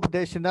ಐಗುಪ್ತ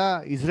ದೇಶದಿಂದ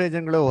Israel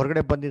ಜನಗಳು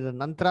ಹೊರಗಡೆ ಬಂದಿದ್ದ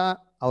ನಂತರ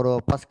ಅವರು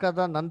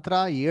ಪಸ್ಕದ ನಂತರ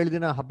 7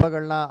 ದಿನ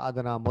ಹಬ್ಬಗಳನ್ನ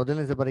ಅದನ್ನ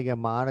ಮೊದಲನೇ ಬಾರಿಗೆ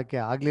ಮಾಡಕ್ಕೆ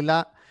ಆಗ್ಲಿಲ್ಲ,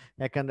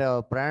 ಯಾಕಂದ್ರೆ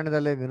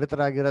ಪ್ರಯಾಣದಲ್ಲಿ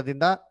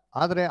ನಿರತರಾಗಿರೋದ್ರಿಂದ.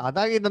 ಆದ್ರೆ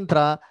ಅದಾಗಿದ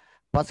ನಂತರ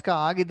ಪಸ್ಕ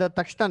ಆಗಿದ್ದ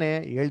ತಕ್ಷಣನೇ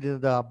 7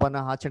 ದಿನದ ಹಬ್ಬನ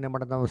ಆಚರಣೆ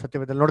ಮಾಡೋದು ನಾವು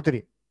ಸತ್ಯವೇದದಲ್ಲಿ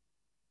ನೋಡ್ತೀರಿ.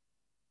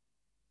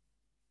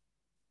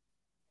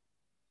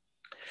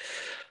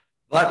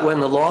 But when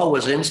the law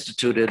was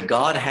instituted,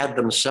 God had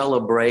them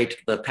celebrate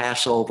the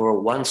Passover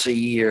once a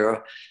year,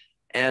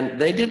 and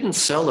they didn't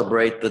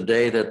celebrate the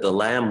day that the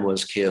lamb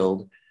was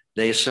killed.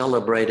 They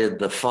celebrated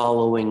the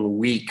following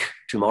week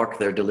to mark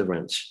their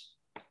deliverance.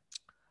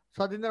 So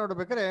ಅದರಿಂದ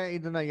ನೋಡ್ಬೇಕಾದ್ರೆ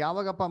ಇದನ್ನ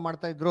ಯಾವಾಗಪ್ಪ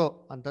ಮಾಡ್ತಾ ಇದ್ರು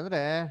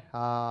ಅಂತಂದ್ರೆ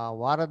ಆ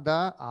ವಾರದ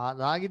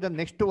ಅದಾಗಿದ್ದ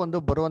next ಒಂದು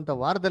ಬರುವಂತ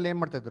ವಾರದಲ್ಲಿ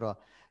ಏನ್ ಮಾಡ್ತಾ ಇದ್ರು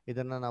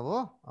ಇದನ್ನ ನಾವು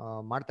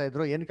ಮಾಡ್ತಾ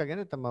ಇದ್ರು. ಏನಕ್ಕಾಗಿ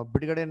ಅಂದ್ರೆ ತಮ್ಮ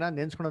ಬಿಡುಗಡೆನ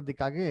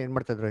ನೆನ್ಸ್ಕೊಳೋದಕ್ಕಾಗಿ ಏನ್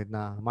ಮಾಡ್ತಾ ಇದ್ರು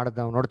ಇದನ್ನ ಮಾಡೋದ್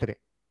ನಾವು ನೋಡ್ತೀರಿ.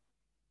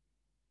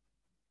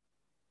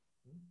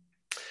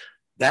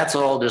 That's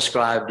all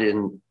described in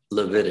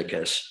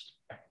Leviticus.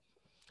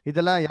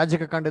 ಇದೆಲ್ಲ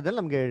ಯಾಜಕ ಕಾಂಡದಲ್ಲಿ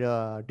ನಮ್ಗೆ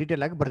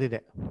ಡೀಟೇಲ್ ಆಗಿ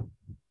ಬರ್ದಿದೆ.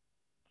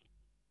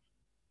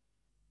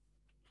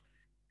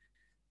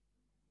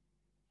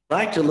 I'd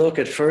like to look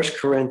at 1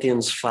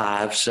 Corinthians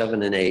 5, 7,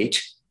 and 8.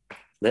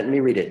 Let me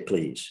read it,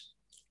 please.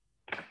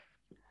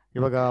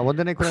 ಇವಾಗ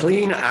ಒಂದನೇ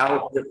Clean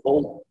out the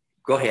old.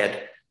 Go ahead.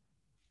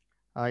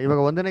 ಇವಾಗ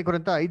ಒಂದನೇ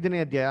ಕೊರಿಂಥ 5ನೇ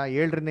ಅಧ್ಯಾಯ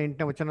 7ರಿಂದ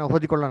 8ನೇ ವಚನ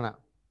ಓದಿಕೊಳ್ಳೋಣ.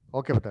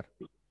 Okay brother.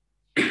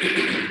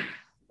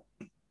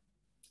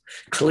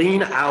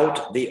 Clean out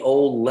the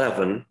old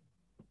leaven,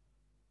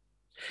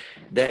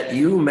 that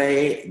you may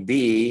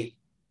be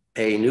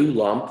a new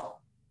lump,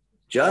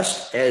 just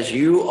as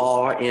you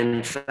are in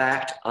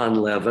fact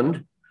unleavened.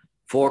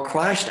 For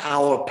Christ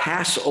our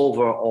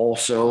Passover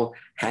also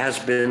has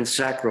been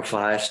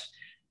sacrificed.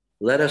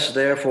 Let us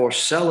therefore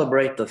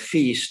celebrate the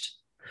feast,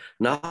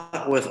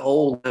 not with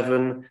old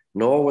leaven,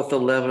 nor with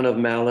the leaven of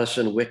malice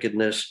and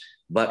wickedness,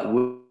 but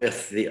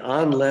with the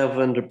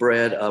unleavened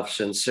bread of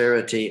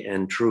sincerity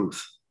and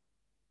truth.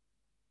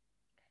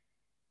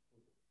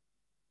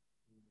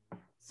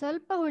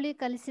 ಸ್ವಲ್ಪ ಹುಳಿ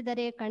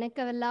ಕಲಿಸಿದರೆ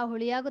ಕಣಕವೆಲ್ಲ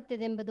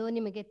ಹುಳಿಯಾಗುತ್ತದೆಂಬುದು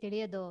ನಿಮಗೆ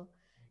ತಿಳಿಯದು.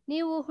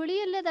 ನೀವು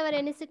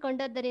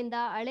ಹುಳಿಯಿಲ್ಲದವರೆನಿಸಿಕೊಂಡದ್ದರಿಂದ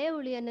ಹಳೆ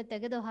ಹುಳಿಯನ್ನು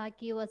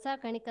ತೆಗೆದುಹಾಕಿ ಹೊಸ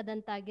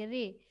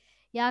ಕಣಿಕದಂತಾಗಿರ್ರಿ.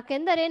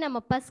 ಯಾಕೆಂದರೆ ನಮ್ಮ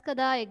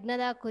ಪಸ್ಕದ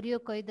ಯಜ್ಞದ ಕುರಿಯು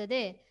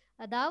ಕೊಯ್ದದೆ,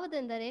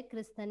 ಅದಾವುದೆಂದರೆ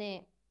ಕ್ರಿಸ್ತನೇ.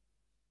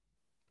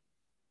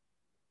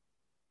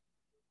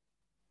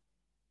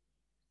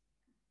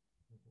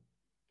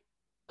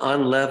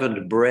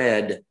 Unleavened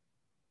bread,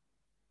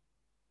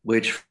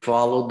 which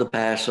followed the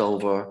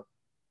Passover,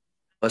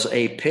 was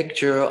a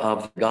picture of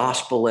the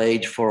gospel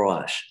age for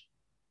us.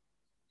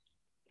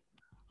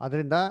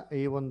 ಅದರಿಂದ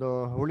ಈ ಒಂದು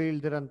ಹುಳಿ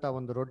ಇಲ್ದಿರಂತ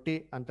ಒಂದು ರೊಟ್ಟಿ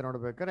ಅಂತ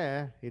ನೋಡ್ಬೇಕಾದ್ರೆ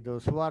ಇದು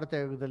ಸುವಾರ್ತೆ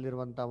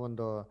ಯುಗದಲ್ಲಿರುವಂತ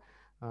ಒಂದು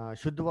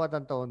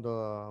ಶುದ್ಧವಾದಂತ ಒಂದು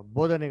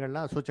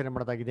ಬೋಧನೆಗಳನ್ನ ಸೂಚನೆ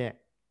ಮಾಡೋದಾಗಿದೆ.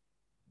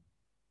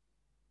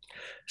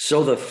 So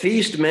the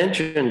feast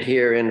mentioned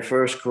here in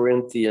 1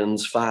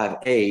 Corinthians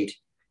 5:8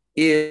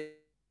 is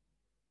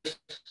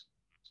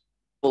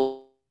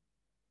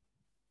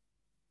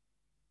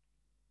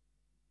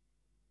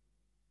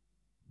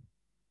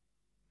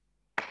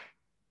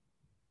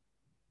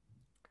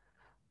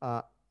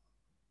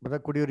brother,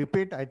 could you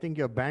repeat? I think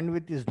your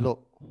bandwidth is low.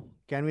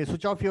 Can we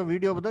switch off your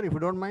video, brother, if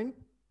you don't mind?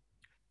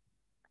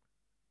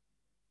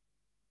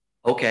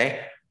 Okay.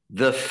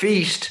 The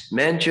feast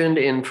mentioned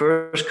in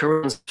 1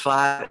 Corinthians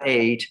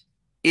 5:8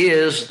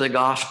 is the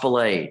gospel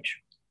age.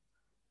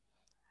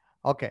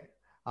 Okay.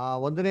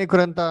 ಒಂದನೇ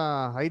ಕೊರಿಂಥ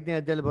 5ನೇ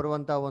ಅಧ್ಯಾಯದಲ್ಲಿ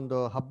ಬರುವಂತ ಒಂದು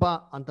ಹಬ್ಬ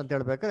ಅಂತ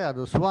ಹೇಳ್ಬೇಕಾದ್ರೆ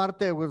ಅದು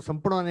ಸುವಾರ್ತೆ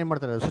ಸಂಪೂರ್ಣವಾಗಿ ಏನ್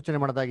ಮಾಡ್ತಾರೆ ಸೂಚನೆ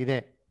ಮಾಡೋದಾಗಿದೆ.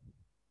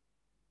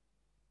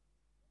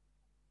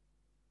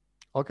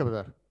 Okay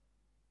brother.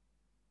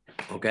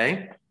 Okay.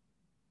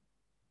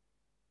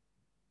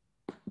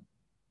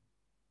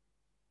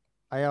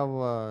 I have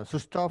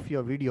switched off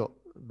your video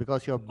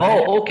because your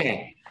okay.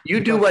 You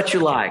do what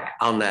you like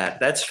on that.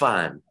 That's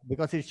fine.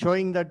 Because it's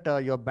showing that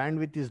your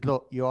bandwidth is low.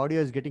 Your audio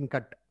is getting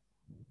cut.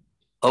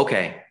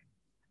 Okay.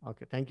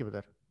 Okay. Thank you,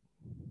 brother.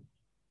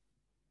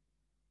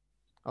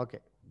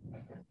 Okay.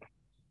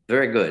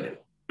 Very good.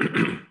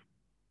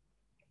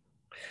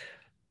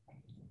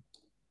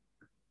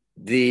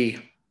 The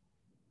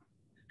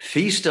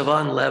Feast of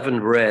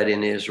Unleavened Bread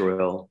in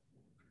Israel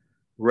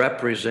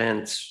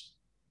represents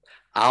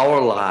our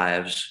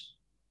lives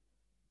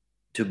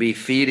to be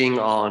feeding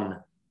on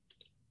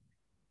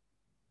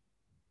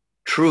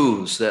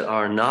truths that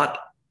are not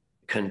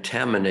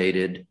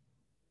contaminated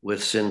with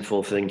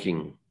sinful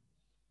thinking.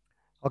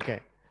 Okay.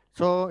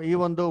 So ಈ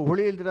ಒಂದು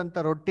ಹುಳಿ ಇಲ್ದಿರಂತ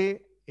ರೊಟ್ಟಿ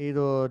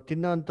ಇದು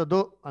ತಿನ್ನುವಂಥದ್ದು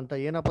ಅಂತ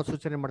ಏನಪ್ಪ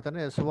ಸೂಚನೆ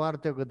ಮಾಡ್ತಾನೆ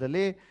ಸುವಾರ್ತೆ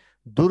ಯುಗದಲ್ಲಿ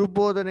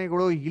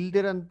ದುರ್ಬೋಧನೆಗಳು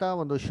ಇಲ್ದಿರಂತ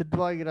ಒಂದು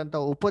ಶುದ್ಧವಾಗಿರಂತ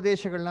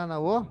ಉಪದೇಶಗಳನ್ನ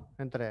ನಾವು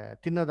ಎಂತಾರೆ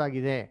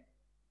ತಿನ್ನೋದಾಗಿದೆ.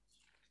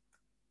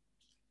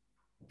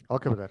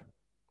 Okay brother.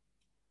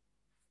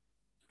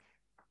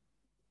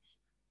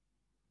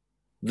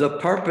 The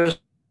purpose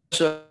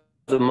of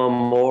the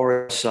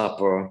memorial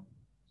supper,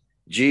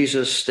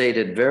 Jesus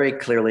stated very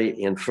clearly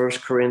in 1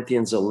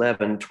 Corinthians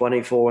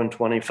 11:24 and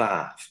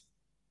 25.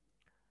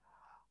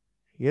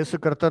 ಯೇಸು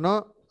ಕರ್ತನು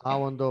ಆ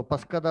ಒಂದು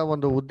ಪಸ್ಕದ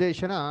ಒಂದು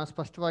ಉದ್ದೇಶನ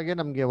ಸ್ಪಷ್ಟವಾಗಿ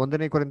ನಮಗೆ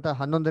ಒಂದನೇ ಕೊರಿಂಥ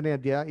 11ನೇ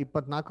ಅಧ್ಯಾಯ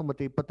 24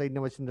 ಮತ್ತು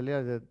 25ನೇ ವಚನದಲ್ಲಿ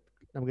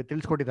ನಮಗೆ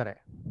ತಿಳಿಸ್ಕೊಟ್ಟಿದ್ದಾರೆ.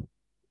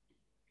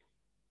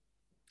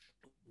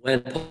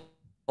 When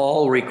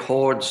Paul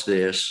records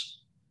this,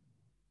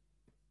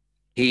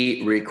 he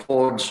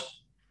records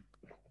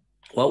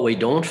what we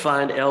don't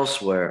find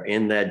elsewhere,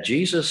 in that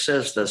Jesus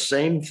says the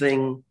same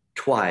thing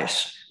twice.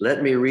 Let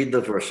me read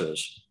the verses.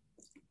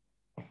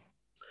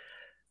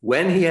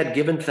 When he had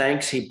given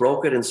thanks, he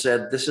broke it and said,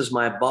 "This is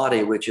my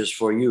body, which is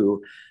for you.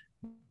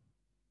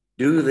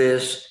 Do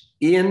this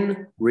in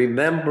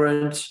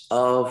remembrance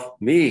of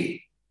me."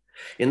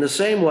 In the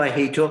same way,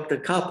 he took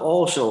the cup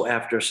also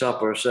after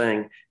supper,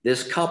 saying,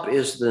 "This cup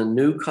is the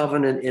new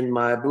covenant in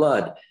my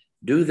blood.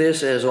 Do this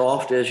as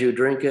oft as you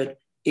drink it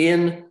in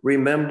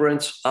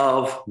remembrance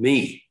of me.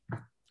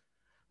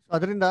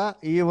 ಅದರಿಂದ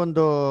ಈ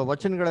ಒಂದು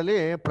ವಚನಗಳಲ್ಲಿ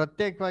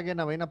ಪ್ರತ್ಯೇಕವಾಗಿ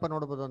ನಾವೇನಪ್ಪ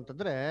ನೋಡ್ಬೋದು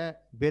ಅಂತಂದ್ರೆ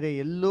ಬೇರೆ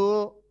ಎಲ್ಲೂ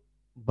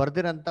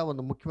ಬರ್ದಿರಂತ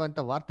ಒಂದು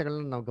ಮುಖ್ಯವಾದ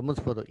ವಾರ್ತೆಗಳನ್ನ ನಾವು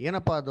ಗಮನಿಸ್ಬೋದು.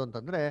 ಏನಪ್ಪಾ ಅದು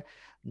ಅಂತಂದ್ರೆ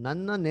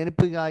ನನ್ನ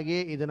ನೆನಪಿಗಾಗಿ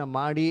ಇದನ್ನ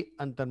ಮಾಡಿ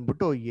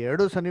ಅಂತನ್ಬಿಟ್ಟು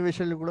ಎರಡು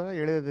ಸನ್ನಿವೇಶದಲ್ಲಿ ಕೂಡ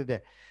ಹೇಳೋದಿದೆ.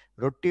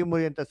 ರೊಟ್ಟಿ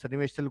ಮುರಿಯಂತ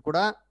ಸನ್ನಿವೇಶದಲ್ಲೂ ಕೂಡ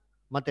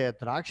ಮತ್ತೆ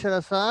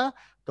ದ್ರಾಕ್ಷರಸ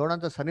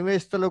ತೋಡಂತ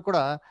ಸನ್ನಿವೇಶದಲ್ಲೂ ಕೂಡ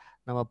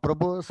ನಮ್ಮ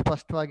ಪ್ರಭು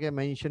ಸ್ಪಷ್ಟವಾಗಿ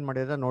ಮೆನ್ಷನ್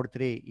ಮಾಡಿದ್ರೆ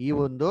ನೋಡ್ತೀರಿ, ಈ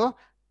ಒಂದು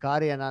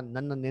ಕಾರ್ಯನ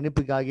ನನ್ನ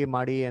ನೆನಪಿಗಾಗಿ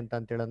ಮಾಡಿ ಅಂತ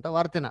ಹೇಳಂತ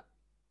ವಾರ್ತೆನ.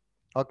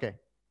 Okay,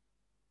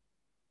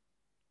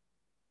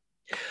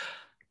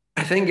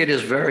 I think it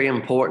is very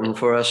important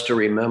for us to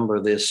remember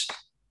this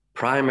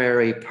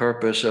primary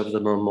purpose of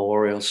the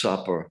memorial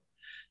supper.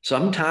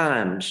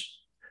 Sometimes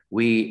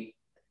we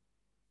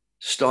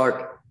start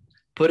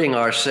putting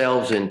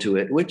ourselves into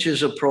it, which is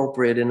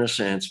appropriate in a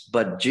sense,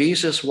 but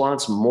Jesus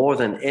wants more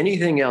than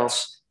anything else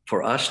for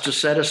us to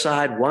set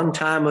aside one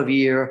time of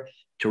year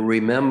to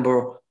remember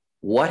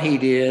what he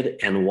did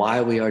and why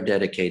we are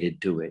dedicated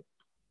to it.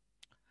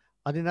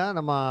 ಅದನ್ನ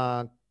ನಮ್ಮ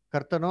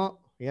ಕರ್ತನು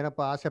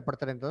ಏನಪ್ಪ ಆಸೆ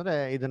ಪಡ್ತಾರೆ ಅಂತಂದ್ರೆ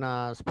ಇದನ್ನ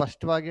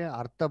ಸ್ಪಷ್ಟವಾಗಿ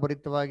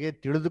ಅರ್ಥಭರಿತವಾಗಿ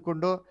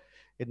ತಿಳಿದುಕೊಂಡು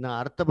ಇದನ್ನ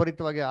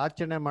ಅರ್ಥಭರಿತವಾಗಿ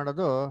ಆಚರಣೆ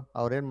ಮಾಡೋದು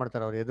ಅವ್ರು ಏನ್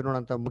ಮಾಡ್ತಾರೆ, ಅವ್ರು ಎದುರು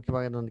ನೋಡೋಂತ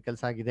ಮುಖ್ಯವಾಗಿ ಒಂದು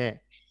ಕೆಲಸ ಆಗಿದೆ.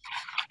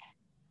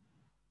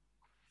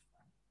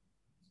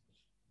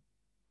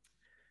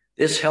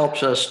 This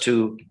helps us to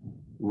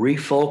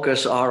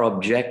refocus our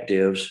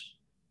objectives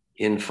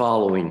in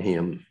following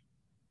him.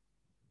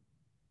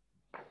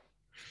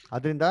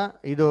 ಅದರಿಂದ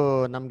ಇದು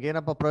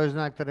ನಮ್ಗೇನಪ್ಪ ಪ್ರಯೋಜನ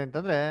ಆಗ್ತದೆ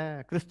ಅಂತಂದ್ರೆ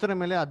ಕ್ರಿಸ್ತನ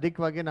ಮೇಲೆ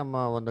ಅಧಿಕವಾಗಿ ನಮ್ಮ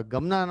ಒಂದು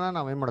ಗಮನನ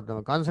ನಾವೇನ್ ಮಾಡೋದು,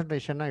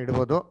 ಕಾನ್ಸಂಟ್ರೇಷನ್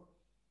ಇಡ್ಬೋದು.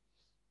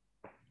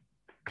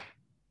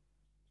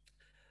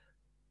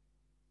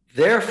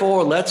 Therefore,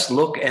 let's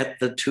look at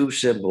the two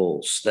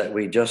symbols that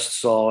we just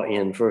saw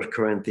in 1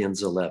 Corinthians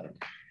 11.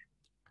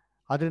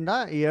 ಅದರಿಂದ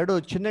ಈ ಎರಡು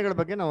ಚಿಹ್ನೆಗಳ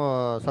ಬಗ್ಗೆ ನಾವು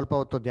ಸ್ವಲ್ಪ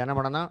ಹೊತ್ತು ಧ್ಯಾನ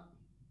ಮಾಡೋಣ.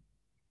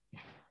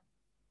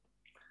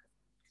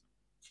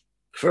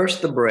 First,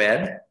 the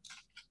bread.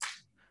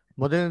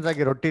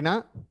 ಮೊದಲನೇದಾಗಿ ರೊಟ್ಟಿನ.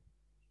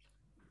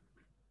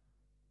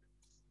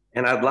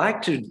 And I'd like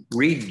to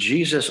read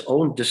Jesus'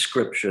 own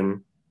description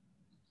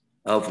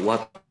of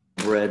what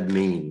bread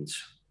means.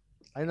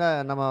 ಅದರಿಂದ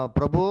ನಮ್ಮ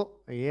ಪ್ರಭು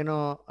ಏನು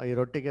ಈ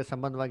ರೊಟ್ಟಿಗೆ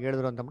ಸಂಬಂಧವಾಗಿ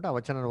ಹೇಳಿದ್ರು ಅಂತ ಆ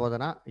ವಚನ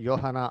ಓದೋಣ.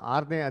 ಯೋಹಾನ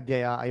 6ನೇ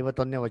ಅಧ್ಯಾಯ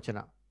 51ನೇ ವಚನ.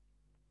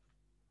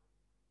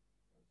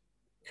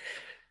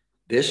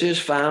 This is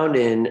found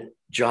in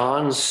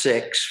John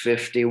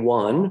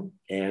 6:51,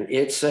 and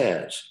it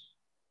says,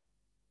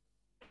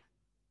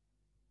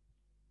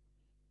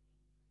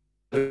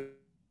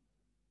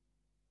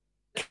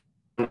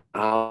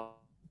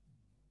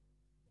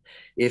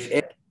 if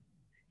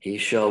he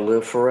shall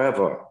live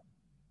forever,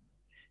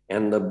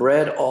 and the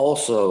bread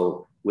also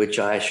which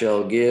I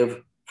shall give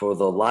for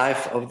the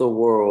life of the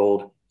world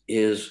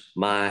is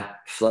my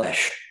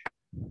flesh.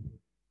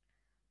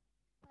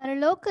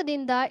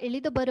 ಪರಲೋಕದಿಂದ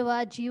ಇಳಿದು ಬರುವ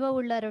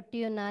ಜೀವವುಳ್ಳ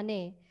ರೊಟ್ಟಿಯು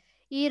ನಾನೇ.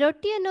 ಈ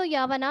ರೊಟ್ಟಿಯನ್ನು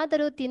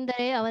ಯಾವನಾದರೂ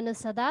ತಿಂದರೆ ಅವನು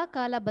ಸದಾ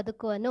ಕಾಲ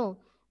ಬದುಕುವನು,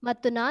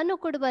 ಮತ್ತು ನಾನು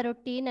ಕೊಡುವ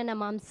ರೊಟ್ಟಿ ನನ್ನ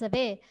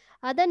ಮಾಂಸವೇ,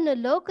 ಅದನ್ನು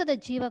ಲೋಕದ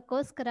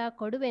ಜೀವಕ್ಕೋಸ್ಕರ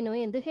ಕೊಡುವೆನು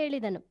ಎಂದು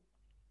ಹೇಳಿದನು.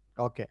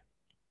 Okay,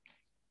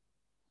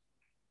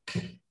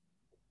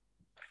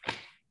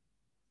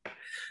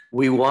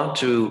 we want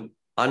to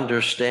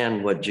understand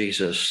what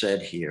Jesus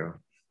said here.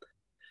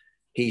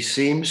 He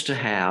seems to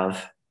have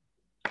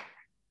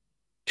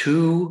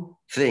two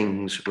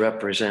things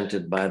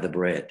represented by the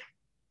bread.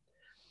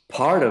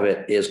 Part of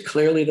it is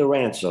clearly the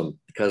ransom,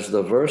 because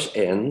the verse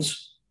ends,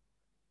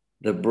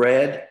 the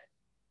bread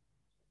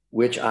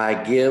which I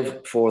give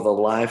for the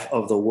life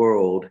of the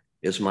world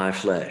is my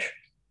flesh.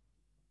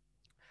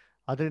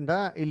 ಅದರಿಂದ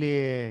ಇಲ್ಲಿ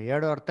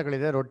ಎರಡು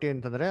ಅರ್ಥಗಳಿದೆ. ರೊಟ್ಟಿ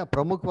ಅಂತಂದ್ರೆ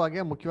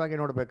ಮುಖ್ಯವಾಗಿ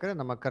ನೋಡ್ಬೇಕಾದ್ರೆ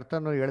ನಮ್ಮ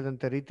ಕರ್ತನು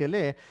ಹೇಳಿದಂತ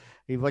ರೀತಿಯಲ್ಲಿ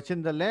ಈ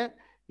ವಚನದಲ್ಲೇ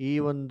ಈ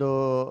ಒಂದು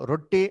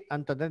ರೊಟ್ಟಿ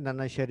ಅಂತಂದ್ರೆ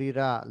ನನ್ನ ಶರೀರ,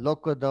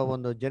 ಲೋಕದ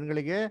ಒಂದು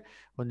ಜನಗಳಿಗೆ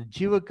ಒಂದು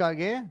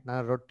ಜೀವಕ್ಕಾಗಿ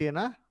ನಾನು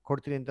ರೊಟ್ಟಿಯನ್ನ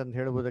ಕೊಡ್ತೀನಿ ಅಂತಂದು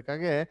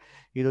ಹೇಳುವುದಕ್ಕಾಗಿ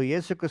ಇದು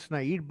ಯೇಸು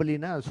ಕ್ರಿಸ್ತನ ಈಡ್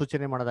ಬಲಿನ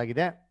ಸೂಚನೆ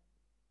ಮಾಡೋದಾಗಿದೆ.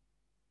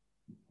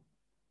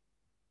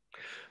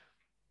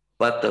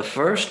 But the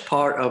first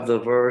part of the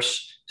verse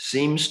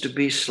seems to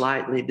be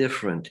slightly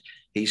different.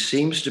 He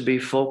seems to be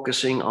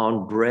focusing on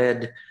bread,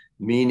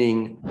 meaning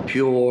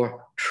pure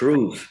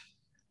truth.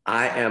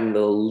 I am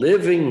the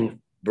living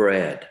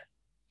bread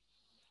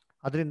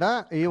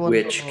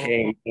which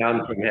came down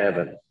from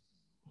heaven.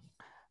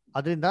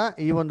 ಅದರಿಂದ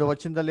ಈ ಒಂದು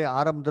ವಚನದಲ್ಲಿ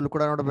ಆರಂಭದಲ್ಲೂ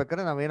ಕೂಡ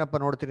ನೋಡ್ಬೇಕಾದ್ರೆ ನಾವೇನಪ್ಪ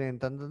ನೋಡ್ತೀನಿ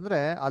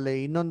ಅಂತಂದ್ರೆ ಅಲ್ಲಿ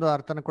ಇನ್ನೊಂದು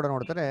ಅರ್ಥನ ಕೂಡ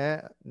ನೋಡ್ತಾರೆ.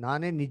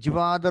 ನಾನೇ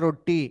ನಿಜವಾದ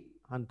ರೊಟ್ಟಿ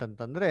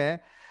ಅಂತಂತಂದ್ರೆ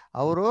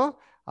ಅವರು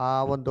ಆ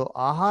ಒಂದು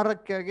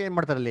ಆಹಾರಕ್ಕಾಗಿ ಏನ್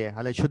ಮಾಡ್ತಾರೆ,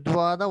 ಅಲ್ಲಿ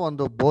ಶುದ್ಧವಾದ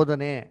ಒಂದು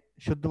ಬೋಧನೆ,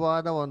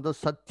 ಶುದ್ಧವಾದ ಒಂದು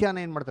ಸತ್ಯನ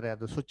ಏನ್ ಮಾಡ್ತಾರೆ,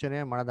 ಅದು ಸೂಚನೆ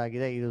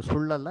ಮಾಡೋದಾಗಿದೆ. ಇದು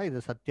ಸುಳ್ಳಲ್ಲ, ಇದು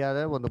ಸತ್ಯದ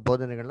ಒಂದು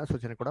ಬೋಧನೆಗಳನ್ನ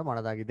ಸೂಚನೆ ಕೂಡ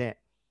ಮಾಡೋದಾಗಿದೆ.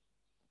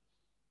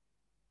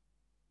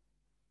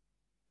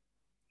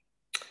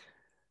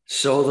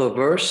 So the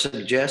verse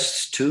suggests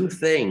two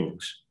things: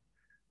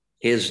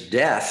 his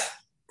death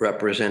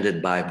represented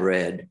by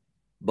bread,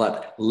 but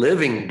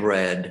living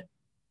bread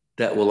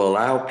that will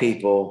allow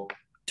people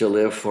to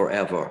live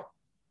forever.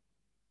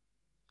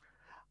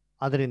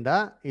 ಅದರಿಂದ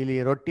ಇಲ್ಲಿ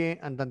ರೊಟ್ಟಿ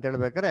ಅಂತ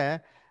ಹೇಳ್ಬೇಕಾದ್ರೆ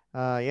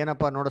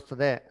ಏನಪ್ಪ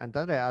ನೋಡಿಸ್ತದೆ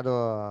ಅಂತಂದರೆ ಅದು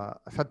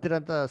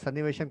ಸತ್ತಿರೋಂಥ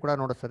ಸನ್ನಿವೇಶ ಕೂಡ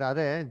ನೋಡಿಸ್ತದೆ.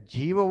 ಅದೇ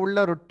ಜೀವವುಳ್ಳ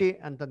ರೊಟ್ಟಿ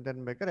ಅಂತಂತ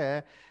ಅನ್ಬೇಕಾದ್ರೆ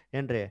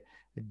ಏನ್ರಿ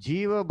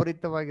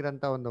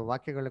ಜೀವಭರಿತವಾಗಿರೋಂಥ ಒಂದು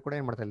ವಾಕ್ಯಗಳು ಕೂಡ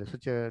ಏನು ಮಾಡ್ತಾ ಇಲ್ಲ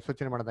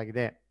ಸೂಚನೆ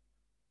ಮಾಡೋದಾಗಿದೆ.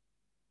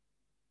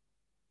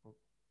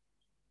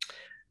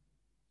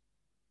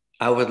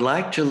 I would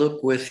like to look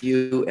with you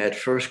at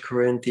 1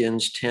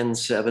 Corinthians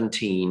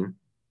 10:17.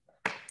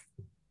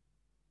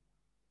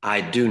 I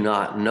do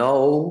not know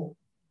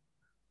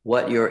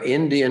what your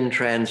Indian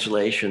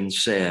translation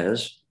says.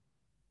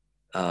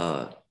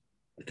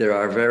 There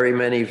are very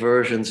many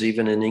versions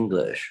even in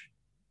English.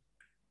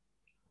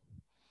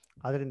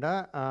 ಅದರಿಂದ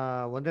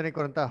 1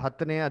 ಕೊರಿಂಥ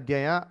 10ನೇ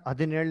ಅಧ್ಯಾಯ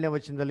 17ನೇ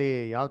ವಚನದಲ್ಲಿ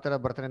ಯಾವ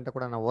ಥರ ಬರ್ತಾರೆ ಅಂತ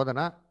ಕೂಡ ನಾವು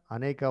ಓದೋಣ.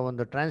 ಅನೇಕ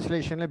ಒಂದು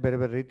ಟ್ರಾನ್ಸ್ಲೇಷನ್ ಬೇರೆ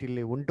ಬೇರೆ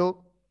ರೀತಿಯಲ್ಲಿ ಉಂಟು.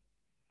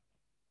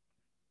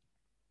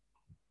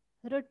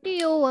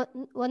 ರೊಟ್ಟಿಯು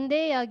ಒಂದೇ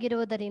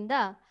ಆಗಿರುವುದರಿಂದ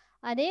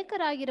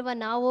ಅನೇಕರಾಗಿರುವ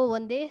ನಾವು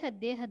ಒಂದೇ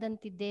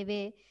ದೇಹದಂತಿದ್ದೇವೆ,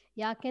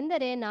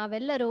 ಯಾಕೆಂದರೆ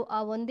ನಾವೆಲ್ಲರೂ ಆ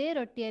ಒಂದೇ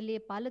ರೊಟ್ಟಿಯಲ್ಲಿ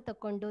ಪಾಲು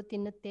ತಕ್ಕೊಂಡು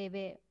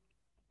ತಿನ್ನುತ್ತೇವೆ.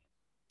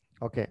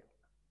 Okay,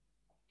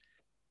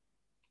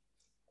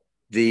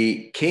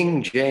 The King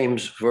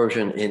James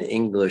version in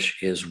English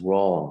is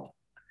wrong.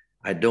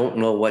 I don't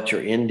know what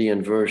your Indian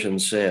version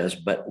says,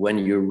 but when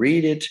you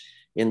read it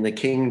in the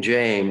King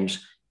James,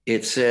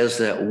 it says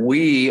that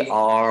we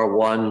are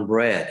one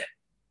bread.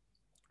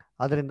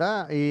 ಅದರಿಂದ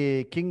ಈ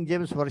king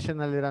James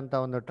ವರ್ಷನಲ್ಲಿರೋಂಥ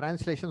ಒಂದು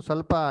translation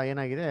ಸ್ವಲ್ಪ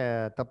ಏನಾಗಿದೆ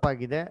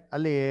ತಪ್ಪಾಗಿದೆ.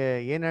 ಅಲ್ಲಿ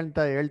ಏನು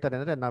ಹೇಳ್ತಾರೆ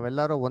ಅಂದರೆ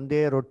ನಾವೆಲ್ಲರೂ ಒಂದೇ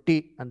ರೊಟ್ಟಿ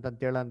ಅಂತಂತ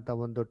ಹೇಳೋಂಥ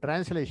ಒಂದು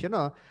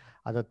ಟ್ರಾನ್ಸ್ಲೇಷನು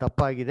ಅದು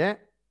ತಪ್ಪಾಗಿದೆ.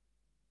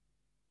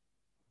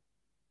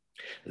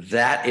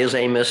 That is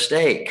a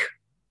mistake.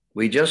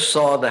 We just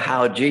saw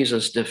how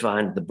Jesus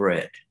defined the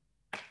bread.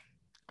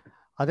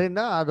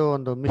 ಅದರಿಂದ ಅದು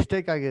ಒಂದು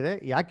ಮಿಸ್ಟೇಕ್ ಆಗಿದೆ.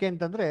 ಯಾಕೆ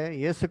ಅಂತಂದರೆ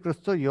ಯೇಸು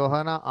ಕ್ರಿಸ್ತು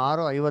ಯೋಹಾನ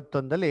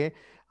 6:51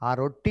 ಆ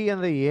ರೊಟ್ಟಿ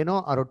ಅಂದರೆ ಏನೋ,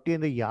 ಆ ರೊಟ್ಟಿ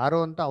ಅಂದರೆ ಯಾರೋ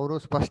ಅಂತ ಅವರು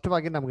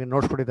ಸ್ಪಷ್ಟವಾಗಿ ನಮಗೆ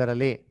ನೋಡ್ಸ್ಕೊಟ್ಟಿದ್ದಾರೆ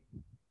ಅಲ್ಲಿ.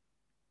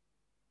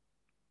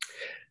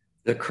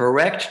 The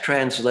correct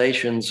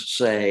translations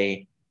say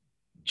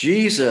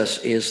Jesus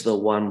is the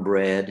one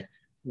bread.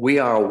 We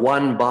are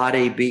one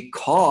body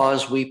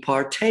because we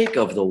partake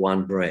of the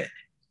one bread.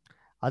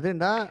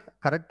 ಅದರಿಂದ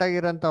ಕರೆಕ್ಟ್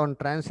ಆಗಿರೋಂಥ ಒಂದು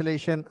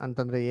ಟ್ರಾನ್ಸ್ಲೇಷನ್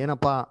ಅಂತಂದರೆ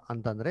ಏನಪ್ಪ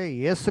ಅಂತಂದರೆ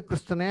ಯೇಸು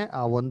ಕ್ರಿಸ್ತನೇ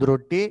ಆ ಒಂದು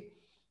ರೊಟ್ಟಿ,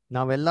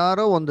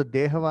 ನಾವೆಲ್ಲರೂ ಒಂದು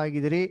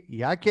ದೇಹವಾಗಿದ್ದೀರಿ.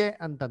 ಯಾಕೆ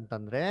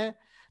ಅಂತಂತಂದರೆ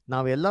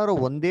ನಾವೆಲ್ಲರೂ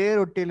ಒಂದೇ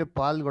ರೊಟ್ಟಿಯಲ್ಲಿ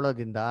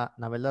ಪಾಲ್ಗೊಳ್ಳೋದ್ರಿಂದ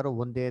ನಾವೆಲ್ಲರೂ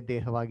ಒಂದೇ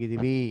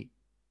ದೇಹವಾಗಿದ್ದೀವಿ.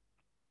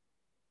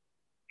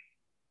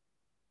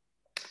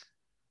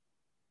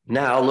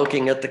 Now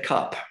looking at the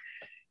cup.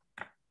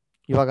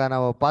 ಇವಾಗ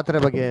ನಾವು ಪಾತ್ರೆ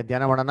ಬಗ್ಗೆ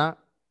ಧ್ಯಾನ ಮಾಡೋಣ.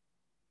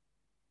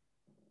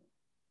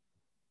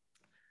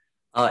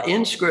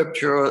 In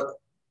scripture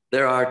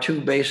there are two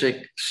basic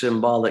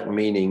symbolic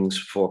meanings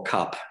for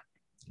cup.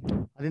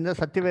 ಅದರಿಂದ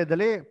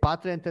ಸತ್ಯವೇದದಲ್ಲಿ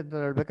ಪಾತ್ರೆ ಅಂತ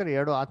ಹೇಳ್ಬೇಕಾದ್ರೆ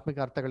ಎರಡು ಆತ್ಮಿಕ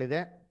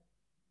ಅರ್ಥಗಳಿದೆ.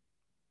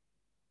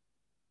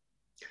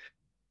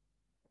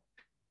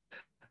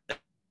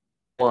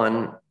 One,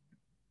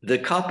 the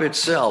cup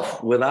itself,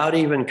 without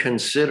even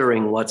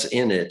considering what's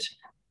in it,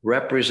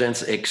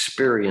 represents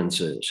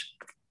experiences.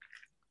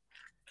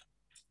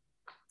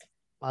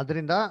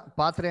 ಅದರಿಂದ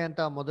ಪಾತ್ರೆ ಅಂತ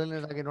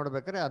ಮೊದಲನೇದಾಗಿ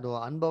ನೋಡ್ಬೇಕಾದ್ರೆ ಅದು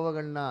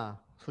ಅನುಭವಗಳನ್ನ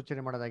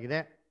ಸೂಚನೆ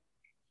ಮಾಡೋದಾಗಿದೆ.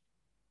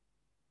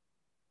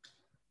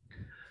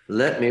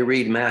 Let me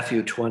read Matthew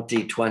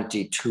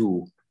 20:22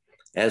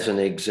 as an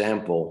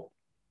example.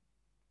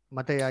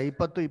 ಮತ್ತೆ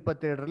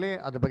 20:22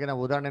 ಅದ್ರ ಬಗ್ಗೆ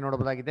ನಾವು ಉದಾಹರಣೆ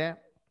ನೋಡಬಹುದಾಗಿದೆ.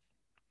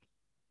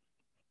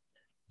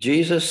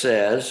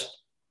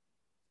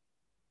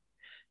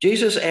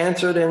 Jesus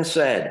answered and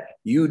said,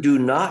 "You do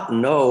not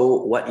know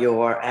what you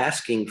are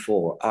asking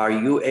for. Are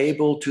you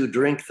able to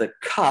drink the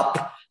cup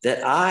that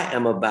I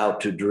am about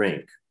to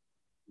drink?"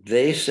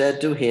 They said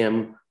to him,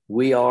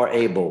 "We are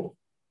able."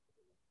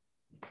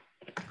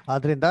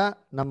 ಆದ್ರಿಂದ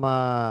ನಮ್ಮ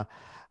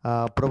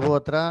ಪ್ರಭು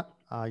ಹತ್ರ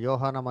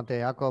ಯೋಹಾನ ಮತ್ತು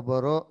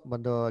ಯಾಕೋಬರು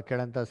ಬಂದು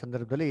ಕೇಳೋಂಥ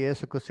ಸಂದರ್ಭದಲ್ಲಿ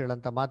ಯೇಸು ಕ್ರಿಸ್ತ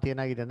ಹೇಳೋಂಥ ಮಾತು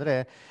ಏನಾಗಿದೆ ಅಂದರೆ,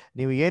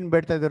 ನೀವು ಏನು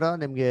ಬೇಡ್ತಾ ಇದ್ದೀರೋ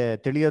ನಿಮಗೆ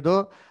ತಿಳಿಯೋದು,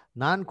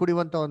 ನಾನು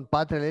ಕುಡಿಯುವಂಥ ಒಂದು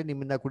ಪಾತ್ರೆಯಲ್ಲಿ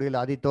ನಿಮ್ಮಿಂದ ಕುಡಿಯಲು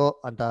ಆದೀತೋ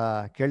ಅಂತ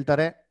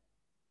ಕೇಳ್ತಾರೆ.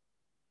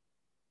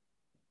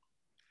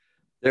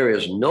 There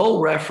is no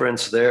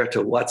reference there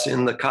to what's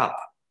in the cup.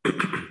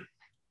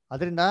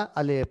 ಅದರಿಂದ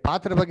ಅಲ್ಲಿ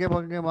ಪಾತ್ರೆ ಬಗ್ಗೆ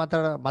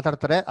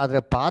ಮಾತಾಡ್ತಾರೆ,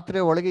 ಆದರೆ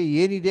ಪಾತ್ರೆ ಒಳಗೆ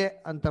ಏನಿದೆ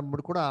ಅಂತ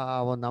ಅಂದ್ಬಿಟ್ಟು ಕೂಡ ಆ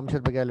ಒಂದು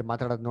ಅಂಶದ ಬಗ್ಗೆ ಅಲ್ಲಿ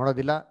ಮಾತಾಡೋದು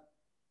ನೋಡೋದಿಲ್ಲ.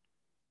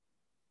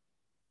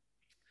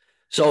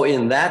 So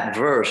in that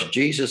verse,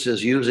 Jesus is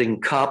using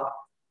cup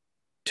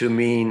to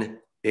mean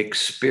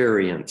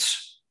experience.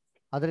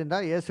 ಅದರಿಂದ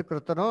ಯೇಸು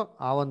ಕ್ರಿಸ್ತನು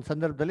ಆ ಒಂದು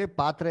ಸಂದರ್ಭದಲ್ಲಿ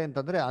ಪಾತ್ರೆ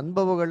ಅಂತಂದ್ರೆ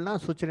ಅನುಭವಗಳನ್ನ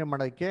ಸೂಚನೆ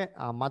ಮಾಡೋಕ್ಕೆ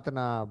ಆ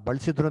ಮಾತನ್ನ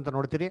ಬಳಸಿದ್ರು ಅಂತ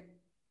ನೋಡ್ತೀರಿ.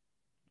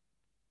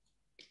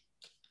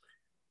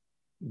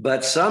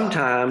 But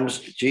sometimes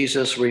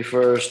Jesus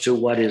refers to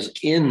what is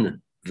in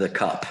the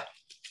cup.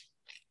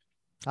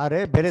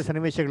 ಆದರೆ ಬೇರೆ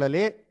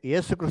ಸನ್ನಿವೇಶಗಳಲ್ಲಿ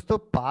ಯೇಸು ಕ್ರಿಸ್ತು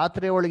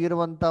ಪಾತ್ರೆ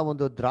ಒಳಗಿರುವಂತ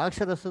ಒಂದು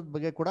ದ್ರಾಕ್ಷರಸದ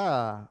ಬಗ್ಗೆ ಕೂಡ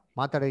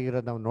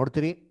ಮಾತಾಡಿರೋದು ನಾವು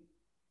ನೋಡ್ತೀರಿ.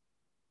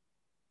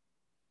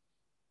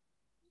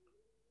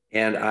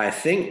 And I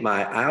think my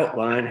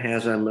outline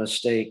has a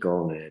mistake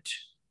on it.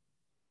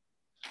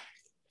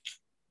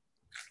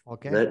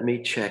 Okay. Let me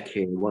check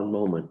here one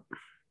moment.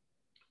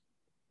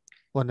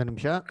 ಒಂದು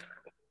ನಿಮಿಷ.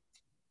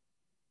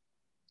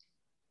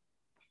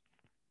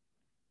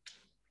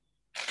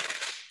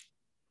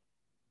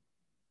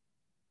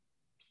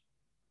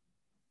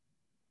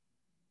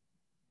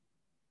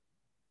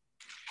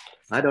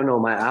 I don't know.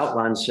 My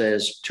outline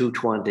says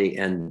 2:20,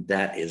 and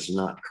that is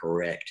not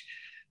correct.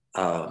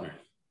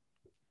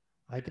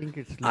 I think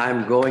it's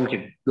I'm going to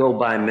go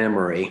by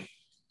memory.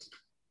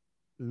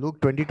 Luke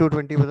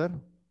 22:20, brother.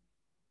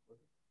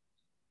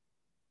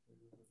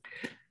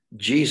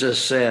 Jesus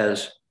says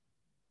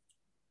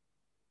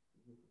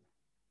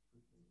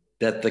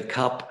that the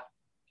cup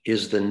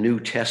is the New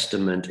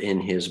Testament in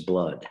his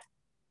blood.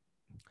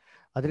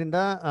 ಅದರಿಂದ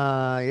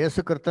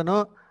ಯೇಸು ಕರ್ತನು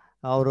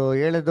ಅವರು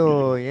ಹೇಳಿದ್ದು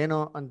ಏನು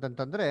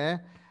ಅಂತಂತಂದ್ರೆ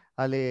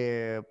ಅಲ್ಲಿ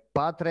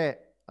ಪಾತ್ರೆ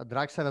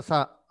ದ್ರಾಕ್ಷರಸ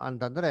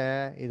ಅಂತಂದ್ರೆ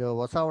ಇದು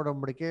ಹೊಸ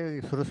ಒಡಂಬಡಿಕೆ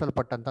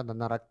ಸುರಿಸಲ್ಪಟ್ಟಂತ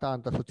ನನ್ನ ರಕ್ತ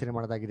ಅಂತ ಸೂಚನೆ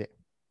ಮಾಡೋದಾಗಿದೆ.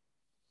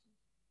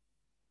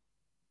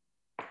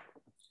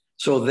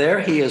 So there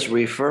he is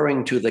referring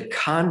to the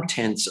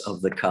contents of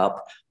the cup,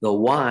 the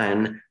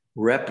wine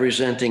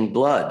representing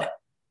blood.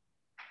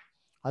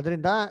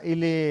 ಅದರಿಂದ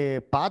ಇಲ್ಲಿ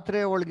ಪಾತ್ರೆ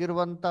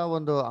ಒಳಗಿರುವಂತ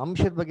ಒಂದು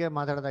ಅಂಶದ ಬಗ್ಗೆ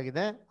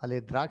ಮಾತಾಡೋದಾಗಿದೆ. ಅಲ್ಲಿ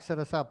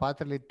ದ್ರಾಕ್ಷರಸ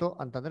ಪಾತ್ರೆಯಲ್ಲಿ ಇತ್ತು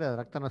ಅಂತಂದ್ರೆ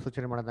ರಕ್ತನ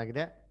ಸೂಚನೆ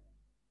ಮಾಡೋದಾಗಿದೆ.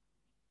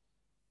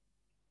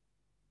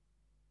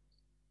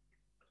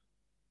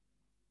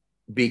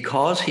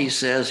 Because he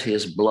says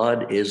his blood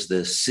is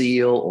the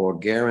seal or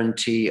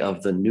guarantee of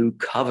the new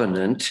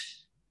covenant,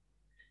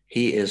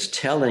 he is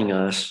telling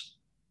us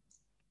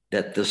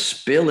that the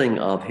spilling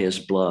of his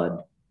blood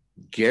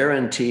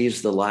guarantees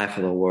the life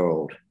of the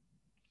world.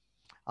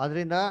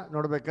 ಆದ್ರಿಂದ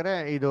ನೋಡ್ಬೇಕಾದ್ರೆ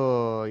ಇದು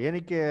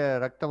ಏನಕ್ಕೆ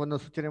ರಕ್ತವನ್ನು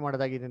ಸೂಚನೆ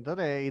ಮಾಡೋದಾಗಿದೆ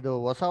ಅಂತಂದ್ರೆ ಇದು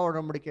ಹೊಸ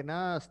ಒಡಂಬಡಿಕೆನ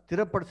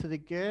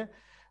ಸ್ಥಿರಪಡಿಸೋದಕ್ಕೆ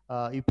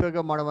ಉಪಯೋಗ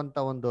ಮಾಡುವಂತ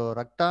ಒಂದು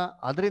ರಕ್ತ.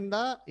 ಅದರಿಂದ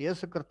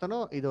ಯೇಸು ಕರ್ತನು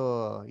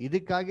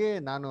ಇದಕ್ಕಾಗಿ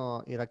ನಾನು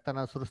ಈ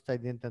ರಕ್ತನ ಸುರಿಸ್ತಾ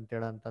ಇದ್ದೀನಿ ಅಂತ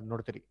ಹೇಳಂತ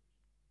ನೋಡ್ತೀರಿ.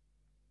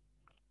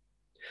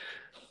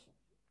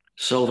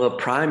 So the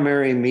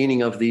primary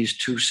meaning of these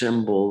two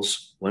symbols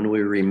when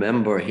we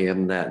remember him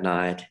that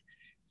night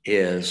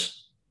is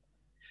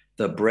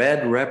the bread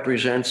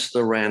represents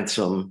the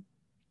ransom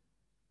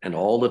and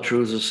all the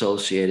truths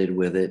associated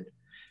with it,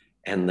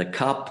 and the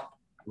cup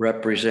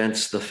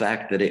represents the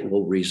fact that it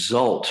will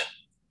result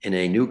in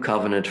a new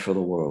covenant for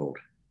the world.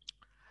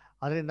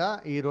 ಅದರಿಂದ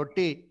ಈ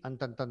ರೊಟ್ಟಿ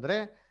ಅಂತಂತಂದ್ರೆ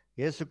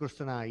ಯೇಸು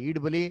ಕ್ರಿಸ್ತನ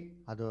ಈಡ್ಬಲಿ,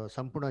 ಅದು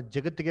ಸಂಪೂರ್ಣ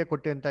ಜಗತ್ತಿಗೆ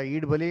ಕೊಟ್ಟಂತ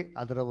ಈಡ್ಬಲಿ,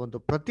 ಅದರ ಒಂದು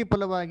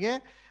ಪ್ರತಿಫಲವಾಗಿ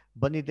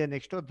ಬಂದಿದೆ.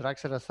 ನೆಕ್ಸ್ಟ್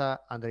ದ್ರಾಕ್ಷರಸ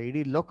ಅಂದ್ರೆ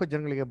ಇಡೀ ಲೋಕ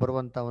ಜನಗಳಿಗೆ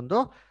ಬರುವಂತ ಒಂದು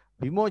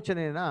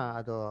ವಿಮೋಚನೆಯನ್ನ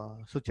ಅದು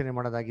ಸೂಚನೆ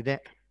ಮಾಡೋದಾಗಿದೆ.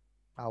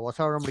 ಆ ಹೊಸ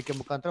ಒಡಂಬಡಿಕೆ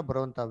ಮುಖಾಂತರ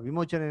ಬರುವಂತ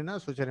ವಿಮೋಚನೆಯನ್ನ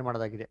ಸೂಚನೆ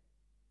ಮಾಡೋದಾಗಿದೆ.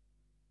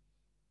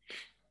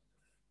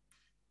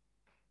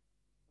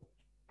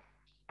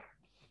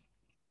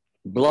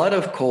 Blood,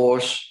 of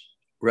course,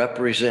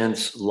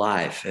 represents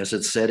life. As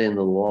it said in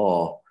the law,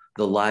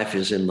 the life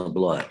is in the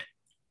blood.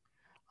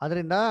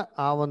 ಅದರಿಂದ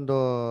ಆ ಒಂದು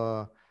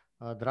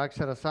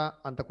ದ್ರಾಕ್ಷರಸ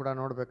ಅಂತ ಕೂಡ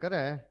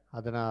ನೋಡ್ಬೇಕಾದ್ರೆ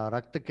ಅದನ್ನ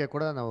ರಕ್ತಕ್ಕೆ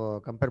ಕೂಡ ನಾವು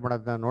ಕಂಪೇರ್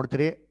ಮಾಡೋದನ್ನ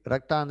ನೋಡ್ತೀರಿ.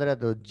 ರಕ್ತ ಅಂದ್ರೆ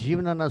ಅದು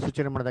ಜೀವನನ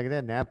ಸೂಚನೆ ಮಾಡೋದಾಗಿದೆ.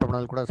 ನ್ಯಾಯ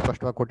ಪ್ರಮಾಣದಲ್ಲಿ ಕೂಡ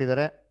ಸ್ಪಷ್ಟವಾಗಿ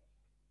ಕೊಟ್ಟಿದ್ದಾರೆ.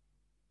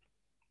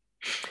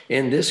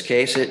 In this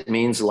case, it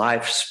means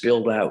life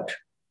spilled out.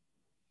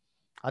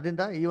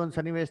 ಅದರಿಂದ ಈ ಒಂದು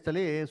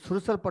ಸನ್ನಿವೇಶದಲ್ಲಿ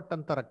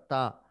ಸುರಿಸಲ್ಪಟ್ಟಂತ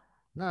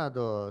ರಕ್ತನ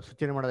ಅದು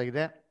ಸೂಚನೆ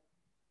ಮಾಡೋದಾಗಿದೆ.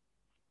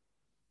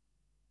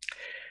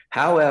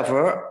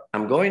 However,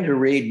 I'm going to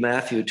read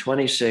Matthew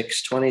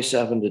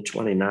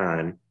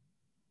 26:27-29.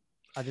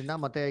 ಅದರಿಂದ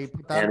ಮತ್ತೆ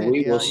And we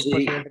will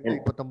see,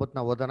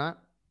 ಓದೋಣ.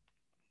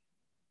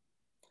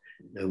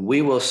 we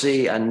will see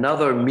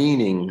another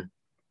meaning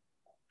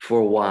for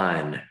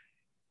wine.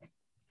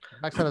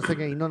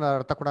 ದ್ರಾಕ್ಷರಸಕ್ಕೆ ಇನ್ನೊಂದು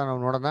ಅರ್ಥ ಕೂಡ ನಾವು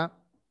ನೋಡೋಣ.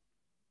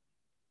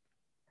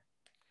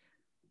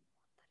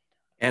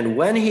 And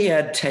when he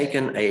had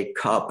taken a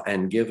cup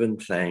and given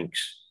thanks,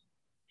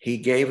 he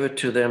gave it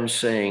to them,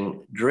 saying,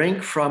 "Drink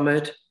from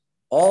it,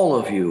 all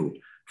of you,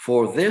 for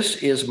this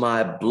is my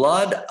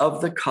blood of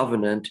the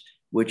covenant,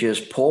 which is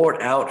poured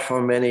out for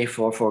many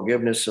for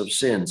forgiveness of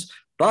sins.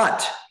 But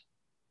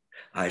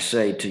I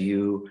say to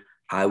you,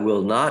 I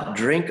will not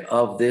drink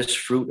of this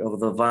fruit of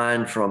the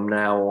vine from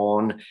now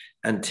on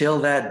until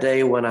that day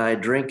when I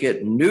drink it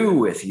new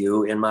with you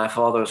in my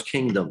Father's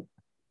kingdom."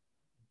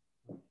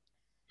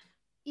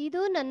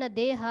 ಇದು ನನ್ನ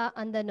ದೇಹ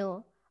ಅಂದನು.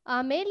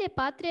 ಆಮೇಲೆ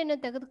ಪಾತ್ರೆಯನ್ನು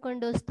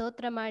ತೆಗೆದುಕೊಂಡು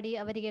ಸ್ತೋತ್ರ ಮಾಡಿ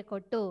ಅವರಿಗೆ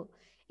ಕೊಟ್ಟು,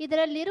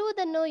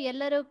 ಇದರಲ್ಲಿರುವುದನ್ನು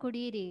ಎಲ್ಲರೂ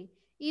ಕುಡಿಯಿರಿ.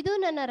 ಇದು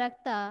ನನ್ನ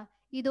ರಕ್ತ,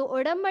 ಇದು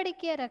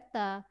ಒಡಂಬಡಿಕೆಯ ರಕ್ತ,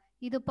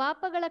 ಇದು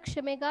ಪಾಪಗಳ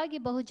ಕ್ಷಮೆಗಾಗಿ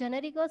ಬಹು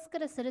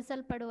ಜನರಿಗೋಸ್ಕರ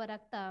ಸುರಿಸಲ್ಪಡುವ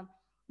ರಕ್ತ.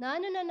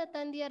 ನಾನು ನನ್ನ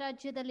ತಂದೆಯ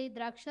ರಾಜ್ಯದಲ್ಲಿ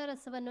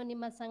ದ್ರಾಕ್ಷಾರಸವನ್ನು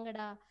ನಿಮ್ಮ ಸಂಗಡ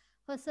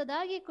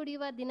ಹೊಸದಾಗಿ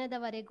ಕುಡಿಯುವ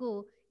ದಿನದವರೆಗೂ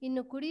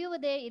ಇನ್ನು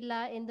ಕುಡಿಯುವುದೇ ಇಲ್ಲ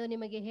ಎಂದು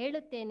ನಿಮಗೆ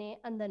ಹೇಳುತ್ತೇನೆ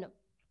ಅಂದನು.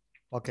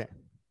 Okay,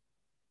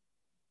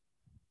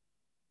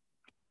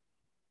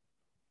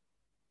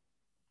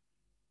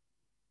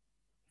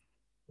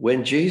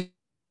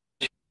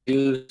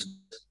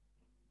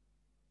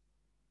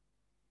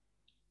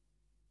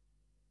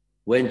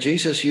 When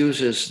Jesus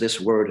uses this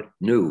word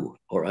new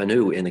or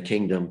anew in the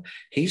kingdom,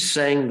 he's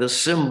saying the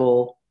symbol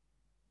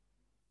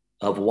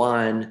of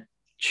wine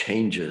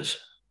changes.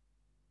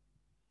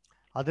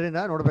 ಅದರಿಂದ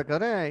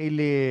ನೋಡ್ಬೇಕಾದ್ರೆ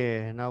ಇಲ್ಲಿ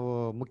ನಾವು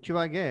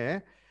ಮುಖ್ಯವಾಗಿ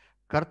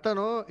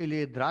ಕರ್ತನು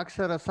ಇಲ್ಲಿ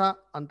ದ್ರಾಕ್ಷರಸ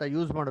ಅಂತ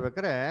ಯೂಸ್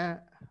ಮಾಡ್ಬೇಕಾದ್ರೆ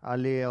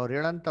ಅಲ್ಲಿ ಅವ್ರು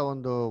ಹೇಳಂತ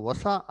ಒಂದು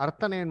ಹೊಸ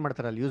ಅರ್ಥನ ಏನ್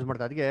ಮಾಡ್ತಾರೆ ಅಲ್ಲಿ ಯೂಸ್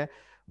ಮಾಡ್ತಾರೆ. ಅದಕ್ಕೆ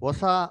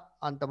ಹೊಸ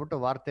ಅಂತಬಿಟ್ಟು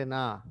ವಾರ್ತೆನ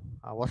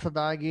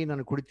ಹೊಸದಾಗಿ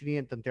ನಾನು ಕುಡಿತೀನಿ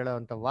ಅಂತ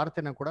ಹೇಳೋವಂಥ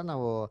ವಾರ್ತೆನ ಕೂಡ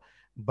ನಾವು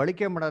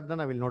ಬಳಕೆ ಮಾಡೋದನ್ನ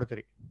ನಾವಿಲ್ಲಿ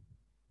ನೋಡ್ತೀರಿ.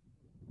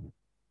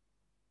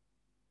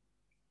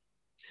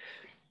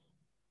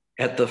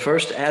 At the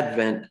first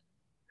Advent,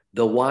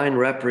 the wine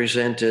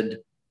represented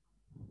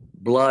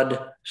blood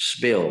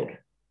spilled.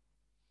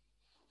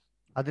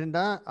 ಅದರಿಂದ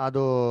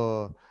ಅದು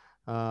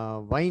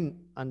ವೈನ್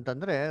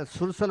ಅಂತಂದ್ರೆ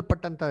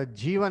ಸುರಿಸಲ್ಪಟ್ಟಂತ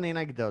ಜೀವನ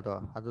ಏನಾಗಿದೆ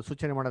ಅದು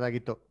ಸೂಚನೆ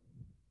ಮಾಡೋದಾಗಿತ್ತು.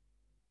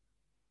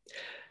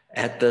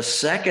 At the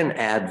second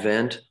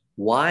Advent,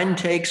 wine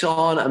takes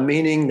on a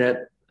meaning that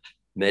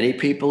many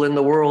people in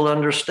the world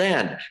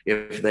understand.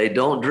 If they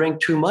don't drink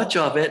too much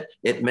of it,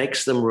 it makes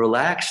them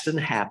relaxed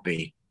and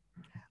happy.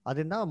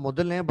 ಅದರಿಂದ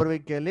ಮೊದಲನೇ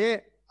ಬರುವಿಕೆಯಲ್ಲಿ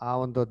ಆ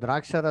ಒಂದು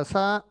ದ್ರಾಕ್ಷಾರಸ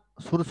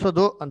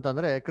ಸುರಿಸೋದು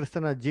ಅಂತಂದ್ರೆ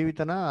ಕ್ರಿಸ್ತನ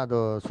ಜೀವಿತನ ಅದು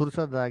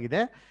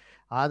ಸುರಿಸೋದಾಗಿದೆ.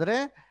 ಆದರೆ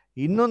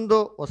ಇನ್ನೊಂದು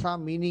ಹೊಸ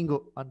ಮೀನಿಂಗು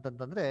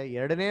ಅಂತಂತಂದ್ರೆ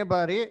ಎರಡನೇ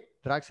ಬಾರಿ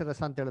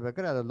ದ್ರಾಕ್ಷಾರಸ ಅಂತ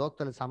ಹೇಳ್ಬೇಕಾದ್ರೆ ಅದು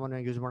ಲೋಕದಲ್ಲಿ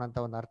ಸಾಮಾನ್ಯವಾಗಿ ಯೂಸ್ ಮಾಡೋಂಥ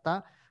ಒಂದು ಅರ್ಥ,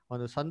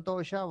 ಒಂದು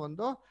ಸಂತೋಷ,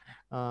 ಒಂದು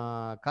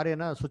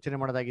ಕಾರ್ಯನ ಸೂಚನೆ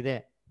ಮಾಡೋದಾಗಿದೆ.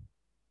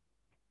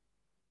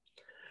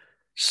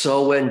 So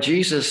when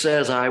Jesus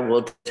says, I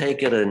will take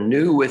it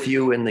anew with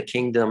you in the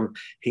kingdom,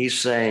 he's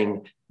saying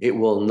it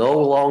will no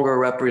longer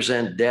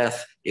represent death.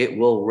 It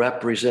will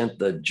represent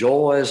the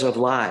joys of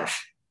life.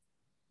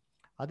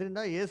 ಅದರಿಂದ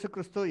ಯೇಸು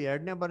ಕ್ರಿಸ್ತು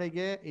ಎರಡನೇ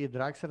ಬಾರಿಗೆ ಈ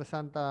ದ್ರಾಕ್ಷರಸ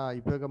ಅಂತ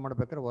ಉಪಯೋಗ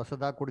ಮಾಡ್ಬೇಕಾದ್ರೆ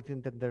ಹೊಸದಾಗಿ ಕುಡಿತೀನಿ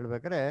ಅಂತ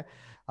ಹೇಳ್ಬೇಕಾದ್ರೆ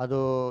ಅದು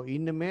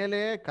ಇನ್ನು ಮೇಲೆ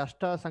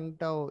ಕಷ್ಟ,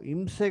 ಸಂಕಟ,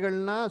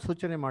 ಹಿಂಸೆಗಳನ್ನ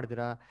ಸೂಚನೆ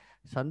ಮಾಡ್ತೀರಾ,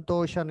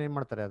 ಸಂತೋಷನ ಏನ್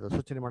ಮಾಡ್ತಾರೆ ಅದು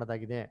ಸೂಚನೆ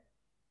ಮಾಡೋದಾಗಿದೆ.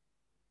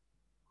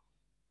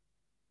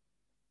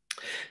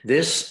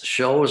 This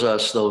shows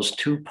us those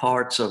two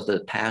parts of the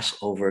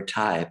Passover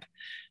type,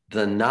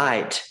 the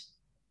night,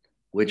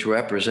 which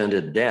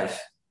represented death,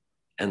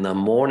 and the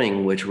morning,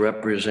 which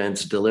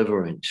represents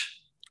deliverance.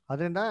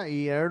 ಅದರಿಂದ ಈ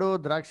ಎರಡು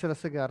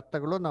ದ್ರಾಕ್ಷರಸಗೆ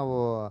ಅರ್ಥಗಳು ನಾವು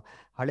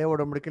ಹಳೆ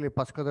ಒಡಂಬಡಿಕೆಯಲ್ಲಿ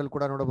ಪಸ್ಕದಲ್ಲಿ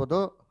ಕೂಡ ನೋಡಬಹುದು.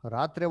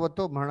 ರಾತ್ರಿ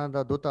ಹೊತ್ತು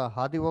ಮರಣದ ದೂತ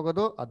ಹಾದಿ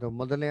ಹೋಗೋದು ಅದು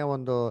ಮೊದಲನೇ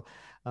ಒಂದು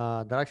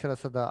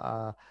ದ್ರಾಕ್ಷರಸದ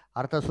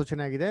ಅರ್ಥ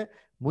ಸೂಚನೆ ಆಗಿದೆ.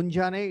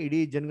 ಮುಂಜಾನೆ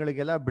ಇಡೀ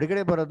ಜನಗಳಿಗೆಲ್ಲ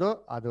ಬಿಡುಗಡೆ ಬರೋದು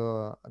ಅದು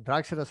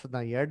ದ್ರಾಕ್ಷರಸದ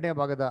ಎರಡನೇ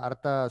ಭಾಗದ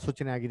ಅರ್ಥ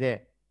ಸೂಚನೆ ಆಗಿದೆ.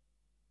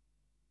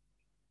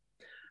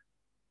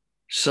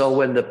 So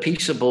when the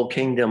peaceable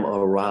kingdom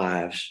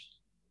arrives,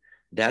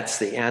 that's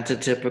the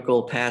antitypical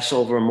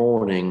Passover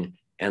morning,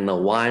 and the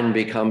wine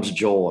becomes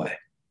joy.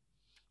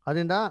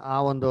 ಅದರಿಂದ ಆ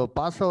ಒಂದು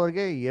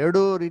ಪಾಸೋವರ್ಗೆ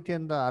ಎರಡು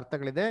ರೀತಿಯಿಂದ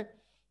ಅರ್ಥಗಳಿದೆ.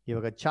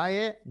 ಇವಾಗ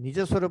ಛಾಯೆ ನಿಜ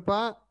ಸ್ವರೂಪ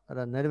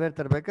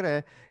ನೆರವೇರ್ತಿರ್ಬೇಕಾದ್ರೆ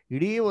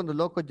ಇಡೀ ಒಂದು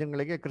ಲೋಕ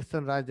ಜನಗಳಿಗೆ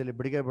ಕ್ರಿಸ್ತನ ರಾಜ್ಯದಲ್ಲಿ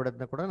ಬಿಡುಗಡೆ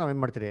ಬಿಡೋದನ್ನ ಕೂಡ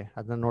ನಾವೇನ್ ಮಾಡ್ತೀರಿ,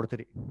 ಅದನ್ನ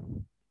ನೋಡ್ತೀರಿ.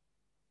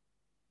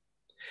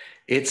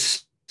 It's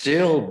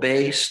still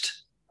based,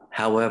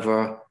 however,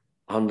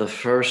 on the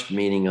first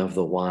meaning of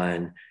the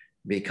wine,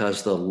 because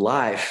the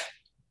life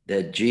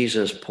that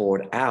Jesus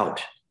poured out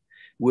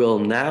will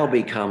now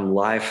become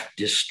life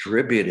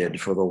distributed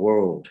for the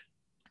world.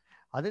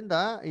 ಅದರಿಂದ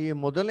ಈ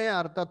ಮೊದಲನೇ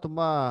ಅರ್ಥ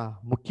ತುಂಬಾ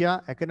ಮುಖ್ಯ.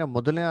 ಯಾಕಂದ್ರೆ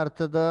ಮೊದಲನೇ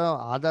ಅರ್ಥದ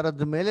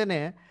ಆಧಾರದ ಮೇಲೆನೆ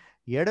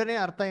ಎರಡನೇ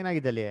ಅರ್ಥ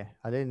ಏನಾಗಿದೆ ಅಲ್ಲಿ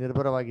ಅದೇ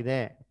ನಿರ್ಭರವಾಗಿದೆ.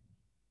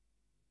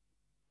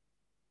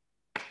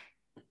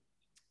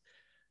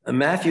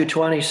 Matthew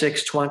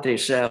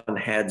 26:27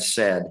 had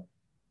said,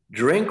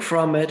 "Drink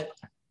from it,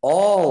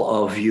 all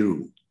of you."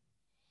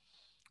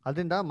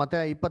 ಅದರಿಂದ ಮತ್ತೆ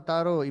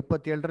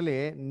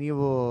 26:27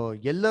 ನೀವು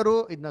ಎಲ್ಲರೂ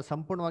ಇದನ್ನ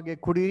ಸಂಪೂರ್ಣವಾಗಿ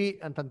ಕುಡಿಯಿರಿ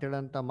ಅಂತ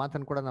ಹೇಳಂತ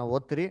ಮಾತನ್ನು ಕೂಡ ನಾವು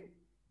ಓದ್ತೀರಿ.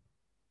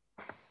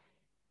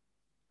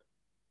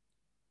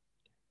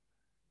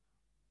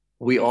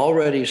 We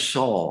already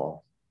saw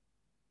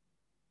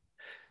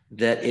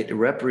that it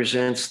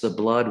represents the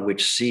blood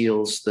which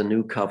seals the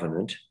new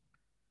covenant.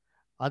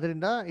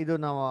 ಅದರಿಂದ ಇದು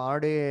ನಾವು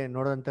ಆಡಿ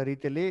ನೋಡುವಂತ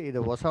ರೀತಿಯಲ್ಲಿ ಇದು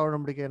ಹೊಸ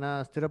ಒಡಂಬಡಿಕೆಯನ್ನ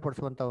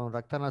ಸ್ಥಿರಪಡಿಸುವಂತ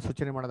ರಕ್ತನ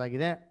ಸೂಚನೆ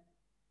ಮಾಡೋದಾಗಿದೆ.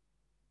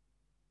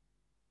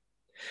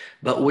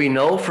 But we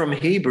know from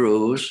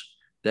Hebrews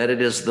that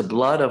it is the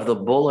blood of the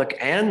bullock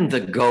and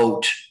the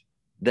goat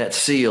that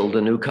sealed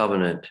the new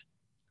covenant.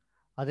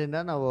 ಅದರಿಂದ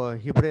ನಾವು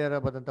ಹಿಬ್ರಿಯರ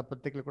ಬದಂತ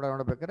ಪತ್ರಿಕೆ ಕೂಡ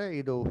ನೋಡ್ಬೇಕಾದ್ರೆ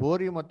ಇದು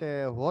ಹೋರಿ ಮತ್ತೆ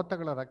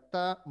ಹೋತಗಳ ರಕ್ತ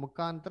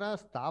ಮುಖಾಂತರ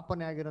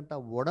ಸ್ಥಾಪನೆ ಆಗಿರೋಂಥ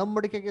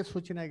ಒಡಂಬಡಿಕೆಗೆ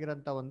ಸೂಚನೆ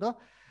ಆಗಿರೋಂಥ ಒಂದು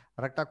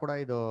ರಕ್ತ ಕೂಡ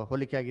ಇದು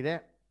ಹೋಲಿಕೆ ಆಗಿದೆ.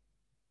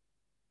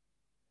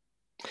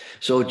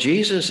 So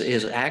Jesus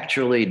is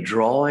actually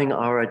drawing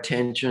our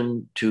attention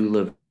to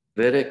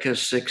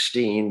Leviticus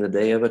 16, the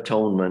Day of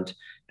Atonement,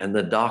 and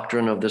the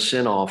doctrine of the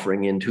sin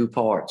offering in two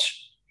parts.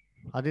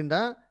 ಅದರಿಂದ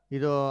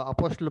ಇದು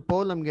ಅಪೊಸ್ತಲ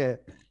ಪೌಲ್ ನಮಗೆ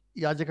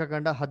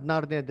ಯಾಜಕಕಾಂಡ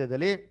 16ನೇ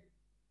ಅಧ್ಯಾಯದಲ್ಲಿ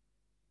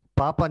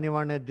ಪಾಪ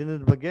ನಿವಾರಣೆ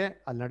ದಿನದ ಬಗ್ಗೆ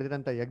ಅಲ್ಲಿ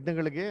ನಡೆದಿರೋಂಥ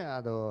ಯಜ್ಞಗಳಿಗೆ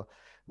ಅದು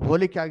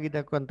ಹೋಲಿಕೆ ಆಗಿದೆ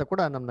ಅಂತ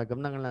ಕೂಡ ನಮ್ಮ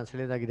ಗಮನಗಳನ್ನ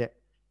ಸೆಳೆಯಲಾಗಿದೆ.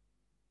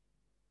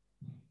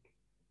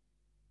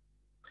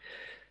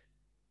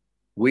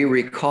 We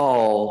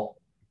recall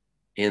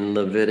in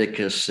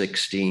Leviticus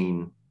 16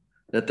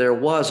 that there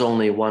was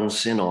only one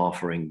sin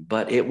offering,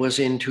 but it was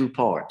in two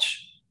parts.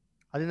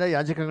 ಅದರಿಂದ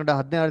ಯಾಜಕಕಾಂಡ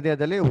 16ನೇ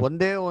ಅಧ್ಯಾಯದಲ್ಲಿ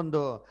ಒಂದೇ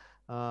ಒಂದು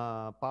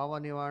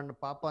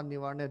ಪಾಪ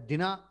ನಿವಾರಣೆ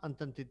ದಿನ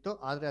ಅಂತಂತಿತ್ತು,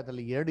 ಆದ್ರೆ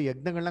ಅದರಲ್ಲಿ ಎರಡು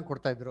ಯಜ್ಞಗಳನ್ನ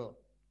ಕೊಡ್ತಾ ಇದ್ರು.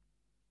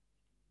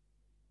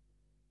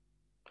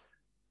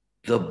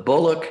 The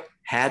bullock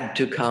had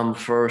to come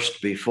first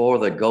before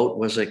the goat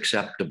was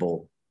acceptable.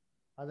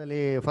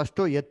 ಅದರಲ್ಲಿ ಫಸ್ಟ್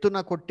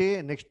ಎತ್ತುನ ಕೊಟ್ಟಿ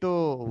ನೆಕ್ಸ್ಟ್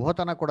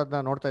ಹೋತನ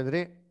ಕೊಡೋದನ್ನ ನೋಡ್ತಾ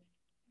ಇದ್ರಿ.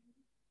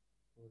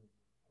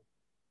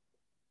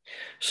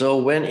 So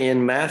when in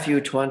Matthew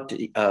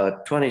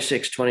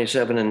 26,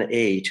 27 and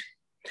 8,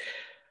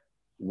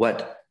 what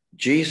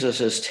Jesus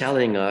is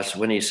telling us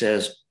when he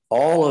says,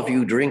 all of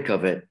you drink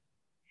of it,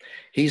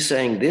 He's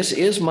saying, this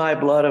is my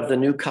blood of the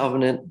new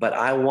covenant, but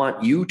I want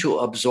you to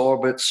absorb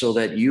it so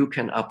that you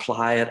can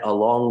apply it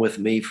along with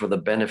me for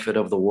the benefit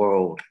of the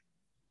world.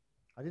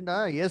 ಅದರಿಂದ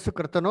ಯೇಸು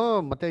ಕರ್ತನು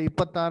ಮತ್ತೆ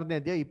 26ನೇ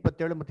ಅಧ್ಯಾಯ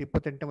 27 ಮತ್ತು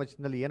 28ನೇ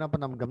ವಚನದಲ್ಲಿ ಏನಪ್ಪ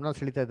ನಮ್ಮ ಗಮನ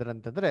ಸೆಳೀತಾ ಇದ್ದಾರೆ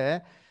ಅಂತಂದ್ರೆ,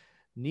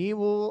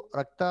 ನೀವು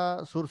ರಕ್ತ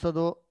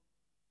ಸುರಿಸೋದು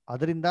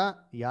ಅದರಿಂದ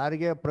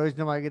ಯಾರಿಗೆ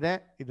ಪ್ರಯೋಜನವಾಗಿದೆ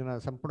ಇದನ್ನ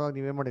ಸಂಪೂರ್ಣವಾಗಿ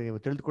ನೀವೇ ಮಾಡಿ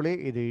ನೀವು ತಿಳಿದುಕೊಳ್ಳಿ,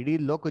 ಇದು ಇಡೀ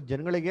ಲೋಕದ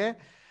ಜನಗಳಿಗೆ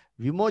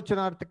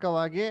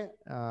ವಿಮೋಚನಾರ್ಥಕವಾಗಿ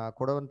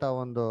ಕೊಡುವಂತ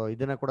ಒಂದು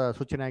ಇದನ್ನ ಕೂಡ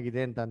ಸೂಚನೆ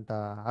ಆಗಿದೆ ಅಂತ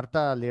ಅರ್ಥ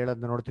ಅಲ್ಲಿ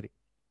ಹೇಳೋದನ್ನ ನೋಡ್ತೀರಿ.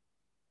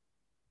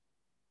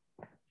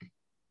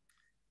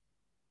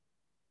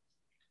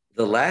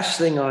 The last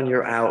thing on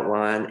your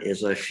outline is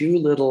a few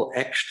little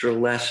extra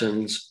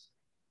lessons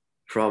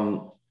from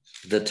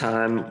the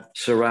time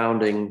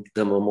surrounding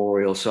the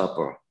memorial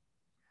supper.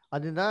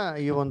 ಅದರಿಂದ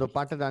ಈ ಒಂದು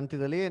ಪಾಠದ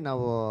ಅಂತ್ಯದಲ್ಲಿ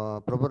ನಾವು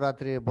ಪ್ರಭು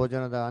ರಾತ್ರಿ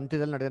ಭೋಜನದ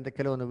ಅಂತ್ಯದಲ್ಲಿ ನಡೆಯುವಂತ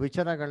ಕೆಲವೊಂದು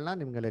ವಿಚಾರಗಳನ್ನ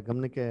ನಿಮ್ಗೆ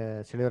ಗಮನಕ್ಕೆ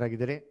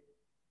ಸೆಳೆಯೋರಾಗಿದ್ದೀರಿ.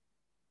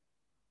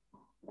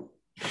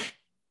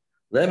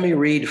 Let me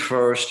read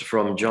first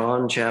from John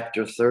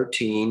chapter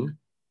 13.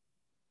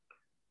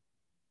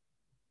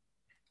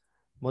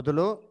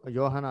 ಮೊದಲು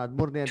ಯೋಹಾನ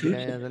 13ನೇ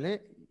ಅಧ್ಯಾಯದಲ್ಲಿ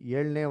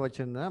 7ನೇ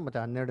ವಚನ ಮತ್ತೆ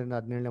 12ರಿಂದ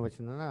 17ನೇ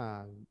ವಚನ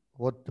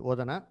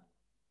ಓದೋಣ.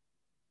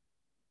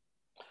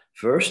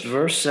 First,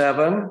 verse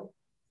 7,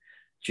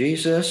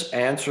 Jesus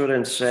answered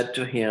and said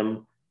to him,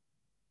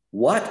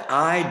 "What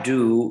I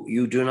do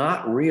you do not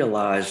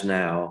realize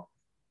now,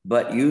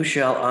 but you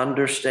shall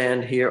understand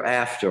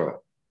hereafter."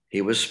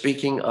 He was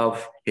speaking of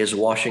his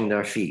washing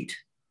their feet.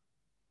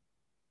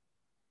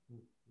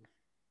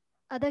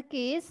 ಅದಕ್ಕೆ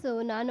ಯೇಸು,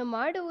 ನಾನು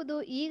ಮಾಡುವುದು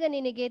ಈಗ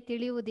ನಿನಗೆ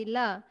ತಿಳಿಯುವುದಿಲ್ಲ,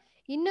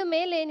 ಇನ್ನು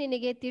ಮೇಲೆ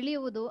ನಿನಗೆ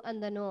ತಿಳಿಯುವುದು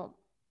ಅಂದನು.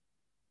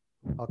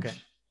 Okay.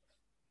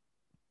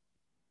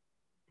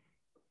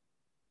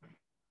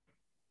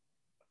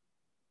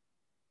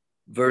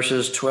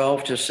 Verses 12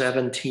 to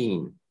 17.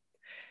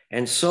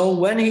 And so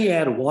when he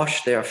had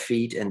washed their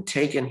feet and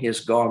taken his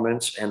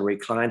garments and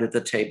reclined at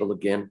the table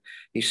again,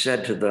 he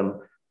said to them,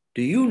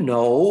 "Do you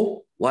know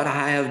what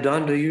I have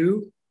done to you?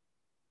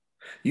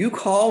 You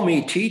call me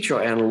teacher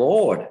and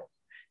Lord,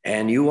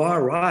 and you are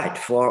right,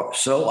 for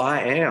so I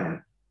am.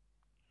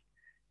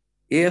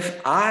 If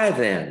I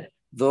then,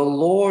 the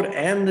Lord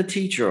and the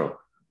teacher,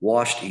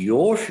 washed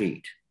your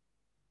feet,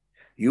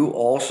 you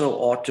also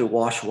ought to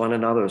wash one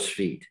another's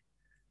feet.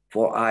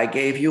 For I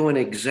gave you an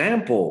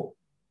example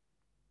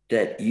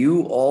that you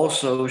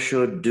also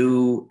should do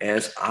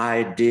as I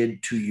did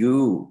to you.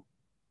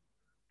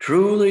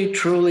 Truly,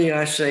 truly,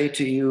 I say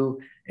to you,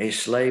 a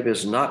slave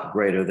is not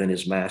greater than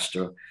his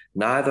master,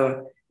 neither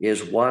is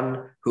one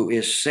who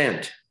is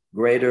sent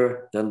greater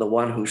than the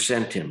one who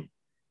sent him.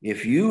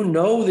 If you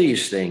know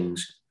these things,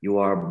 you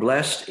are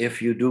blessed if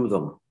you do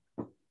them."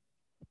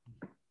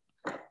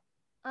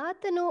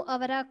 ಆತನು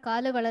ಅವರ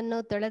ಕಾಲುಗಳನ್ನು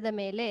ತೊಳೆದ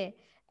ಮೇಲೆ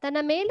ತನ್ನ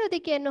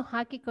ಮೇಲುದಿಕೆಯನ್ನು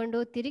ಹಾಕಿಕೊಂಡು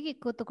ತಿರುಗಿ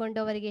ಕೂತುಕೊಂಡು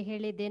ಅವರಿಗೆ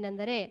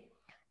ಹೇಳಿದ್ದೇನೆಂದರೆ,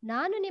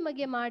 ನಾನು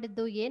ನಿಮಗೆ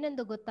ಮಾಡಿದ್ದು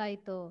ಏನೆಂದು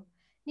ಗೊತ್ತಾಯಿತು?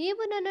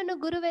 ನೀವು ನನ್ನನ್ನು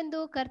ಗುರುವೆಂದು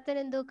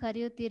ಕರ್ತನೆಂದು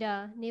ಕರೆಯುತ್ತೀರಾ.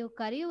 ನೀವು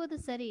ಕರೆಯುವುದು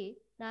ಸರಿ,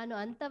 ನಾನು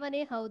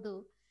ಅಂಥವನೇ ಹೌದು.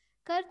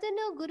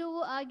 ಕರ್ತನೂ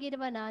ಗುರುವೂ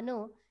ಆಗಿರುವ ನಾನು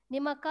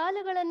ನಿಮ್ಮ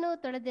ಕಾಲುಗಳನ್ನು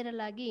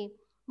ತೊಳೆದಿರಲಾಗಿ,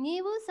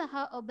 ನೀವು ಸಹ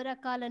ಒಬ್ಬರ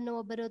ಕಾಲನ್ನು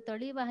ಒಬ್ಬರು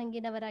ತೊಳೆಯುವ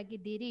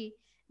ಹಂಗಿನವರಾಗಿದ್ದೀರಿ.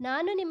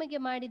 ನಾನು ನಿಮಗೆ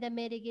ಮಾಡಿದ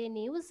ಮೇರೆಗೆ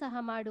ನೀವು ಸಹ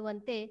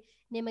ಮಾಡುವಂತೆ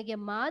ನಿಮಗೆ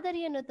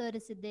ಮಾದರಿಯನ್ನು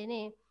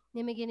ತೋರಿಸಿದ್ದೇನೆ.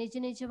 ನಿಮಗೆ ನಿಜ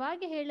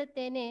ನಿಜವಾಗಿ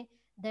ಹೇಳುತ್ತೇನೆ,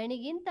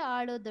 ದಣಿಗಿಂತ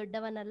ಆಳು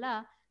ದೊಡ್ಡವನಲ್ಲ,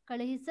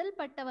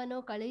 ಕಳುಹಿಸಲ್ಪಟ್ಟವನು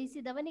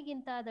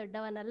ಕಳುಹಿಸಿದವನಿಗಿಂತ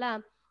ದೊಡ್ಡವನಲ್ಲ.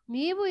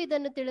 ನೀವು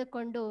ಇದನ್ನು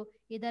ತಿಳ್ಕೊಂಡು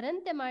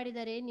ಇದರಂತೆ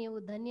ಮಾಡಿದರೆ ನೀವು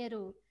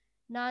ಧನ್ಯರು.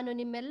 ನಾನು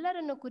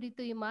ನಿಮ್ಮೆಲ್ಲರನ್ನು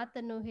ಕುರಿತು ಈ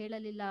ಮಾತನ್ನು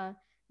ಹೇಳಲಿಲ್ಲ,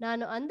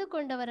 ನಾನು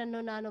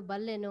ಅಂದುಕೊಂಡವರನ್ನು ನಾನು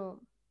ಬಲ್ಲೆನು.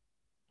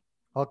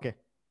 Okay.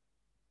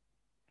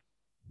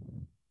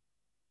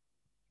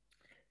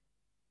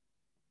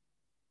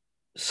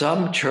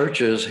 Some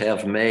churches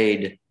have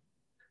made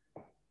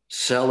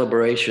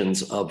celebrations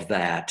of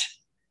that,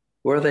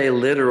 where they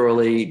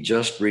literally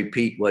just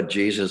repeat what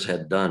Jesus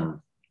had done.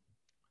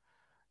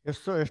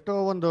 ಎಷ್ಟೋ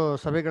ಒಂದು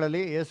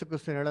ಸಭೆಗಳಲ್ಲಿ ಯೇಸು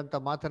ಕ್ರಿಸ್ತನು ಹೇಳಂತ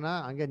ಮಾತನ್ನ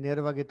ಹಂಗೆ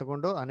ನೇರವಾಗಿ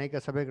ತಗೊಂಡು ಅನೇಕ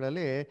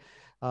ಸಭೆಗಳಲ್ಲಿ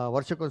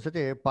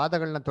ವರ್ಷಕ್ಕೊಂದ್ಸತಿ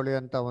ಪಾದಗಳನ್ನ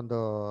ತೊಳೆಯುವಂತ ಒಂದು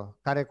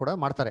ಕಾರ್ಯ ಕೂಡ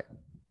ಮಾಡ್ತಾರೆ.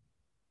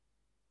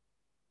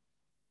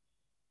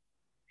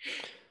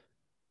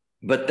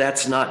 But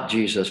that's not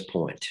Jesus'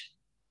 point.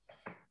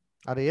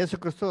 ಆದ್ರೆ ಯೇಸು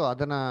ಕ್ರಿಸ್ತು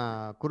ಅದನ್ನ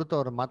ಕುರಿತು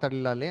ಅವರು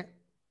ಮಾತಾಡಲಿಲ್ಲ ಅಲ್ಲಿ.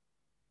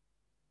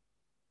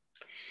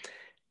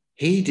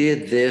 He did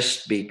this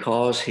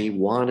because he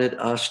wanted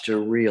us to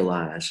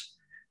realize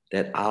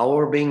that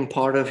our being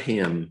part of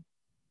him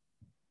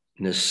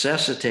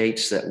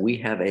necessitates that we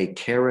have a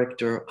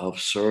character of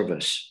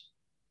service.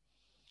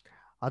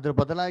 ಅದ್ರ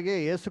ಬದಲಾಗಿ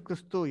ಯೇಸು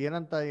ಕ್ರಿಸ್ತು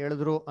ಏನಂತ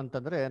ಹೇಳಿದ್ರು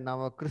ಅಂತಂದ್ರೆ,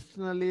 ನಾವು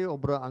ಕ್ರಿಸ್ತನಲ್ಲಿ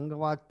ಒಬ್ರು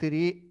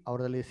ಅಂಗವಾಗ್ತೀರಿ,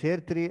 ಅವರಲ್ಲಿ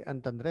ಸೇರ್ತೀರಿ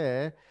ಅಂತಂದ್ರೆ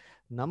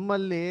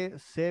ನಮ್ಮಲ್ಲಿ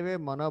ಸೇವೆ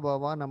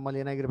ಮನೋಭಾವ ನಮ್ಮಲ್ಲಿ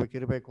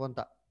ಏನಾಗಿರ್ಬೇಕಿರ್ಬೇಕು ಅಂತ.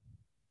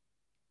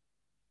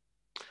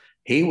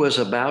 He was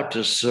about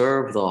to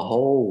serve the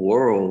whole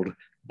world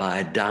by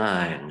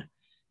dying,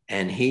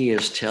 and he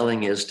is telling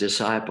his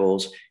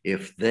disciples,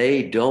 if they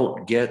don't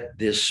get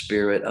this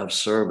spirit of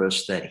service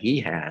that he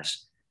has,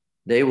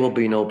 they will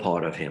be no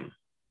part of him.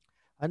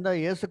 ಅಂದ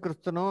ಯೇಸು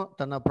ಕ್ರಿಸ್ತನು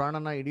ತನ್ನ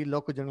ಪ್ರಾಣನ ಇಡೀ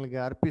ಲೋಕ ಜನಗಳಿಗೆ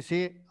ಅರ್ಪಿಸಿ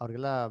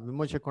ಅವ್ರಿಗೆಲ್ಲ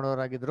ವಿಮೋಚನೆ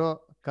ಕೊಡೋರಾಗಿದ್ರು.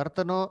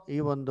 ಕರ್ತನು ಈ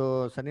ಒಂದು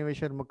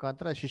ಸನ್ನಿವೇಶದ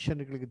ಮುಖಾಂತರ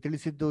ಶಿಷ್ಯನಿಗಳಿಗೆ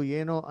ತಿಳಿಸಿದ್ದು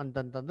ಏನು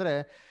ಅಂತಂತಂದ್ರೆ,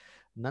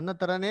 ನನ್ನ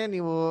ತರನೇ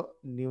ನೀವು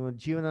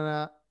ಜೀವನ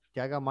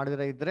ತ್ಯಾಗ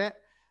ಮಾಡಿದ್ರೆ ಇದ್ರೆ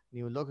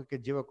ನೀವು ಲೋಕಕ್ಕೆ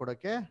ಜೀವ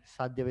ಕೊಡೋಕೆ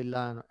ಸಾಧ್ಯವಿಲ್ಲ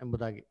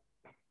ಎಂಬುದಾಗಿ.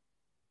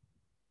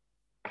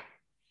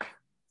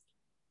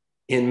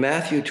 In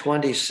Matthew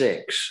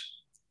 26,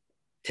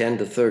 10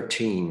 to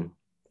 13,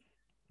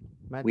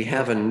 we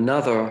have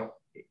another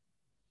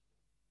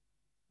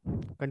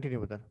continue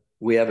with that.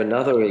 We have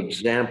another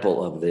example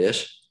of this.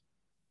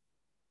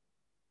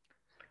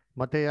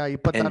 ಮತ್ತೆಯ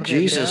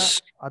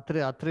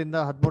 26ರಿಂದ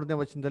 13ನೇ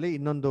ವಚನದಲ್ಲಿ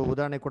ಇನ್ನೊಂದು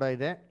ಉದಾಹರಣೆ ಕೂಡ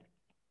ಇದೆ.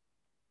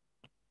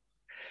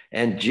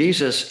 And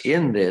Jesus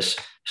in this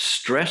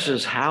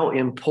stresses how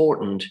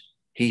important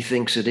he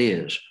thinks it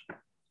is.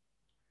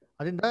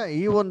 ಅದರಿಂದ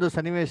ಈ ಒಂದು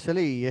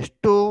ಸನ್ನಿವೇಶದಲ್ಲಿ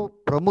ಎಷ್ಟು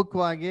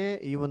ಪ್ರಮುಖವಾಗಿ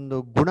ಈ ಒಂದು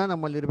ಗುಣ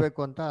ನಮ್ಮಲ್ಲಿ ಇರಬೇಕು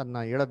ಅಂತ ಅದನ್ನ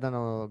ಹೇಳೋದನ್ನ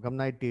ನಾವು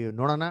ಗಮನ ಇಟ್ಟು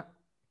ನೋಡೋಣ.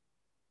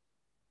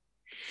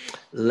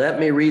 Let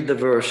me read the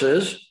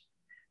verses.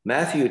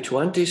 Matthew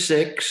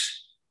 26,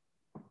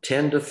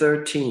 10 to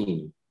 13.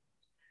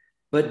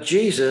 But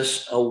Jesus,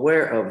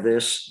 aware of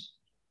this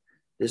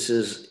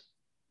is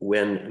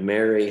when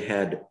Mary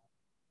had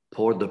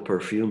poured the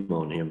perfume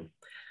on him.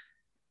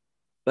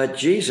 But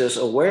Jesus,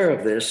 aware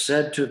of this,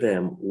 said to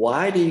them,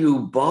 "Why do you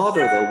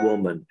bother the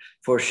woman?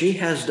 For she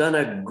has done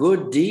a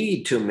good deed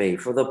to me.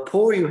 For the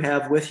poor you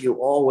have with you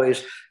always,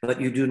 but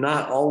you do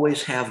not always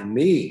have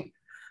me.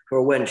 For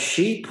when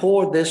she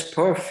poured this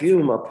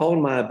perfume upon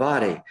my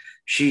body,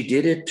 she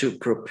did it to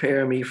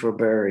prepare me for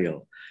burial.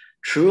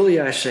 Truly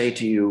I say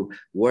to you,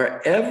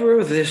 wherever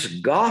this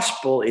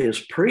gospel is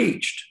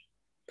preached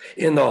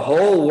in the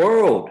whole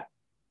world,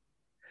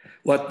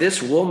 what this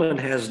woman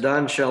has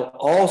done shall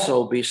also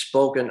be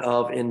spoken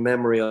of in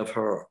memory of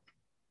her."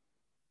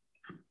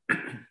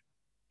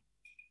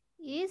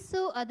 ಯೇಸು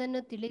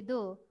ಅದನ್ನು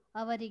ತಿಳಿದು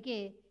ಅವರಿಗೆ,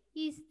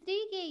 ಈ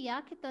ಸ್ತ್ರೀಗೆ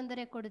ಯಾಕೆ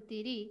ತೊಂದರೆ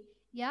ಕೊಡುತ್ತೀರಿ?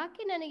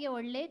 ಈಕೆ ನನಗೆ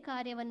ಒಳ್ಳೆ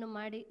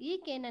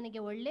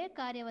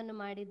ಕಾರ್ಯವನ್ನು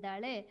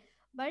ಮಾಡಿದ್ದಾಳೆ.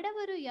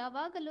 ಬಡವರು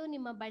ಯಾವಾಗಲೂ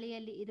ನಿಮ್ಮ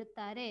ಬಳಿಯಲ್ಲಿ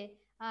ಇರುತ್ತಾರೆ,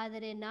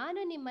 ಆದರೆ ನಾನು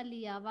ನಿಮ್ಮಲ್ಲಿ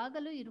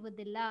ಯಾವಾಗಲೂ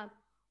ಇರುವುದಿಲ್ಲ.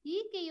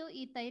 ಈಕೆಯು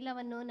ಈ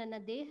ತೈಲವನ್ನು ನನ್ನ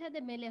ದೇಹದ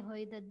ಮೇಲೆ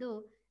ಹೊಯ್ದದ್ದು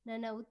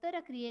ನನ್ನ ಉತ್ತರ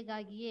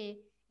ಕ್ರಿಯೆಗಾಗಿಯೇ.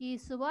 ಈ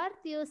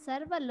ಸುವಾರ್ತೆಯು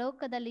ಸರ್ವ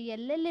ಲೋಕದಲ್ಲಿ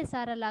ಎಲ್ಲೆಲ್ಲಿ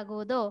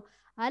ಸಾರಲಾಗುವುದೋ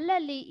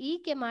ಅಲ್ಲಲ್ಲಿ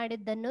ಈಕೆ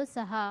ಮಾಡಿದ್ದನ್ನು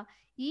ಸಹ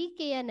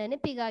ಈಕೆಯ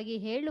ನೆನಪಿಗಾಗಿ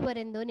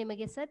ಹೇಳುವರೆಂದು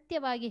ನಿಮಗೆ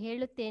ಸತ್ಯವಾಗಿ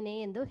ಹೇಳುತ್ತೇನೆ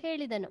ಎಂದು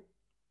ಹೇಳಿದನು.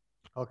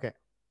 Okay.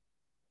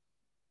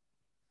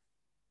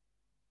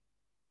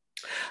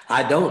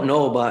 I don't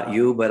know about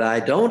you, but I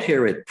don't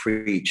hear it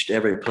preached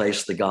every place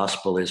the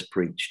gospel is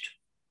preached.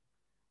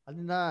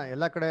 ಅದರಿಂದ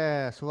ಎಲ್ಲ ಕಡೆ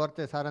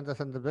ಸುವಾರ್ತೆ ಸಾರಂತ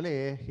ಸಂದರ್ಭದಲ್ಲಿ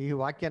ಈ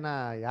ವಾಕ್ಯನ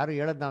ಯಾರು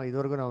ಹೇಳೋದು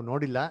ಇದುವರೆಗೂ ನಾವು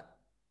ನೋಡಿಲ್ಲ.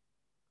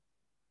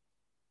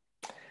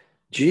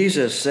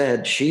 Jesus said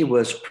she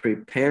was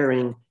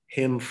preparing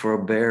him for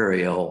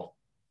burial.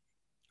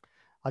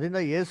 ಅದರಿಂದ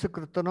ಯೇಸು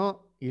ಕ್ರಿಸ್ತನು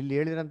ಇಲ್ಲಿ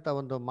ಹೇಳಿರಂತ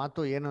ಒಂದು ಮಾತು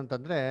ಏನು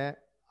ಅಂತಂದ್ರೆ,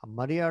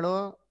 ಮರಿಯಾಳು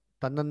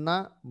ತನ್ನನ್ನ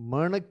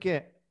ಮರಣಕ್ಕೆ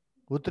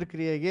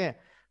ಉತ್ತರಕ್ರಿಯೆಗೆ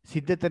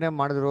ಸಿದ್ಧತೆನೆ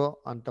ಮಾಡಿದ್ರು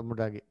ಅಂತ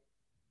ಮುದ್ದಾಗಿ.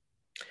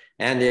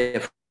 And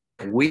if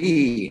we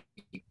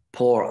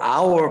pour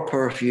our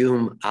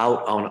perfume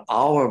out on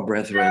our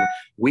brethren,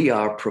 we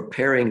are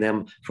preparing them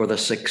for the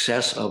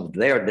success of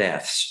their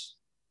deaths.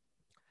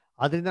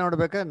 ಅದರಿಂದ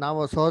ನೋಡ್ಬೇಕಾದ್ರೆ ನಾವು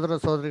ಸಹೋದರ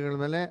ಸಹೋದರಿಗಳ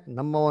ಮೇಲೆ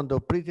ನಮ್ಮ ಒಂದು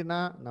ಪ್ರೀತಿನ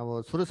ನಾವು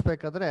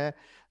ಸುರಿಸ್ಬೇಕಾದ್ರೆ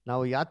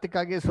ನಾವು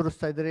ಯಾತಕ್ಕಾಗಿ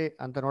ಸುರಿಸ್ತಾ ಇದ್ರಿ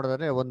ಅಂತ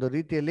ನೋಡಿದ್ರೆ, ಒಂದು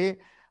ರೀತಿಯಲ್ಲಿ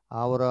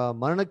ಅವರ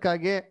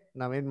ಮರಣಕ್ಕಾಗಿ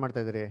ನಾವೇನ್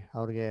ಮಾಡ್ತಾ ಇದ್ರಿ,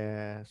 ಅವ್ರಿಗೆ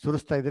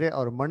ಸುರಿಸ್ತಾ ಇದ್ರಿ.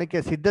 ಅವ್ರ ಮರಣಕ್ಕೆ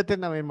ಸಿದ್ಧತೆ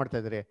ನಾವೇನ್ ಮಾಡ್ತಾ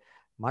ಇದ್ರಿ,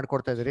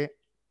 ಮಾಡ್ಕೊಡ್ತಾ ಇದ್ರಿ.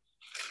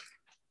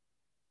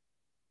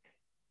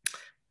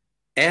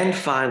 And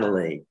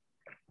finally,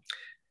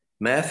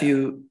 Matthew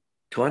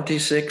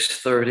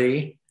 26:30,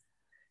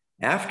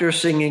 after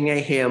singing a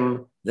hymn,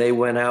 they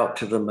went out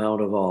to the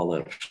Mount of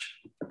Olives.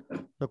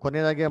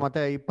 ಕೊನೆಯದಾಗಿ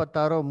ಮತ್ತೆ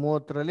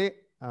 26:30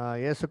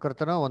 ಯೇಸು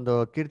ಕರ್ತನ ಒಂದು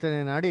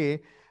ಕೀರ್ತನೆ ನಾಡಿ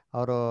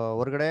ಅವರು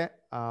ಹೊರಗಡೆ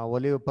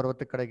ಒಲಿವ್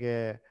ಪರ್ವತ ಕಡೆಗೆ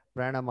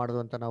ಪ್ರಯಾಣ ಮಾಡುದು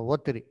ಅಂತ ನಾವು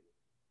ಓದ್ತೀರಿ.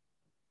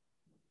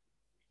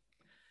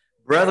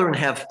 Brethren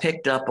have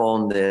picked up on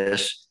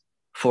this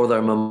for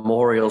their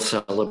memorial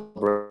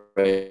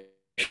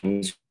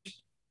celebrations.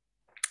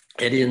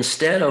 And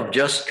instead of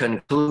just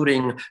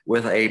concluding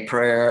with a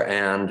prayer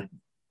and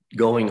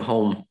going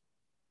home,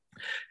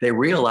 they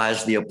realize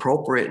the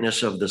appropriateness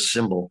of the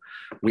symbol.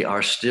 We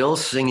are still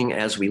singing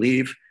as we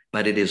leave,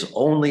 but it is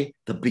only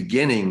the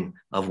beginning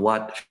of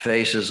what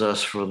faces us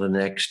for the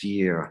next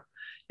year.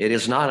 It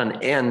is not an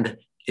end,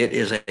 it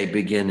is a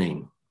beginning.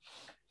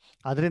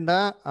 ಅದರಿಂದ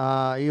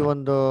ಈ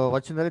ಒಂದು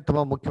ವಚನದಲ್ಲಿ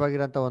ತುಂಬಾ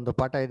ಮುಖ್ಯವಾಗಿರೋಂಥ ಒಂದು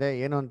ಪಾಠ ಇದೆ.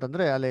 ಏನು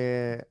ಅಂತಂದ್ರೆ, ಅಲ್ಲಿ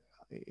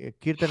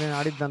ಕೀರ್ತನೆ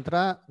ಆಡಿದ ನಂತರ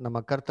ನಮ್ಮ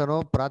ಕರ್ತನು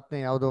ಪ್ರಾರ್ಥನೆ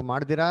ಯಾವುದು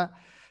ಮಾಡ್ದಿರಾ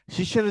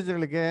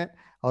ಶಿಷ್ಯರುಗಳಿಗೆ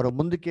ಅವರು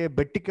ಮುಂದಕ್ಕೆ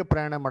ಬೆಟ್ಟಕ್ಕೆ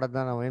ಪ್ರಯಾಣ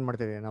ಮಾಡೋದನ್ನ ನಾವು ಏನು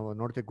ಮಾಡ್ತೀವಿ, ನಾವು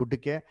ನೋಡ್ತೀವಿ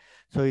ಗುಡ್ಡಕ್ಕೆ.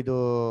 ಸೊ ಇದು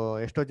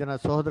ಎಷ್ಟೋ ಜನ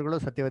ಸಹೋದರಗಳು,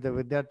 ಸತ್ಯವೇದ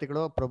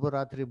ವಿದ್ಯಾರ್ಥಿಗಳು ಪ್ರಭು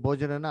ರಾತ್ರಿ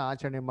ಭೋಜನನ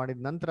ಆಚರಣೆ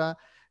ಮಾಡಿದ ನಂತರ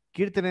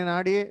ಕೀರ್ತನೆ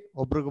ನಾಡಿ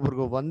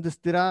ಒಬ್ರಿಗೊಬ್ರಿಗೂ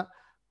ವಂದಿಸ್ತೀರಾ,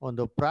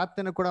 ಒಂದು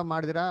ಪ್ರಾರ್ಥನೆ ಕೂಡ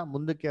ಮಾಡಿದಿರಾ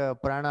ಮುಂದಕ್ಕೆ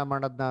ಪ್ರಯಾಣ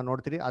ಮಾಡೋದನ್ನ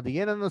ನೋಡ್ತೀರಿ. ಅದು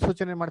ಏನನ್ನು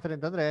ಸೂಚನೆ ಮಾಡ್ತಾರೆ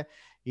ಅಂತಂದ್ರೆ,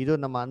 ಇದು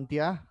ನಮ್ಮ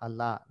ಅಂತ್ಯ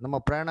ಅಲ್ಲ, ನಮ್ಮ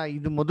ಪ್ರಯಾಣ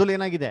ಇದು ಮೊದಲು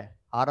ಏನಾಗಿದೆ,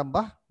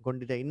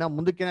 ಆರಂಭಗೊಂಡಿದೆ, ಇನ್ನ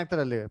ಮುಂದಕ್ಕೆ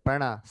ಏನಾಗ್ತಾರೆ ಅಲ್ಲಿ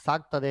ಪ್ರಯಾಣ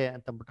ಸಾಗ್ತದೆ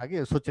ಅಂತಂದ್ಬಿಟ್ಟಾಗಿ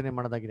ಸೂಚನೆ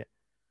ಮಾಡೋದಾಗಿದೆ.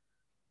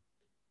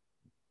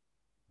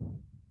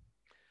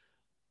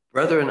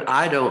 Brethren,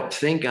 I don't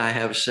think I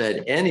have said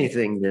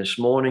anything this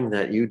morning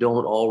that you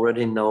don't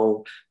already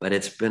know, but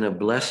it's been a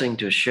blessing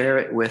to share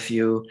it with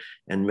you.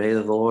 And may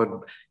the Lord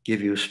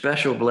give you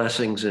special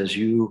blessings as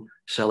you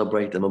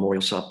celebrate the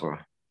memorial supper.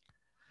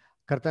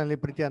 ಕರ್ತನಲ್ಲಿ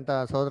ಪ್ರೀತಿ ಅಂತ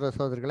ಸಹೋದರ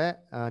ಸಹೋದರಿಗಳೇ,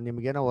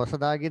 ನಿಮಗೇನೋ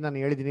ಹೊಸದಾಗಿ ನಾನು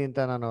ಹೇಳಿದ್ದೀನಿ ಅಂತ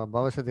ನಾನು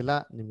ಭಾವಿಸೋದಿಲ್ಲ.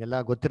 ನಿಮಗೆಲ್ಲ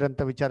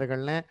ಗೊತ್ತಿರೋಂಥ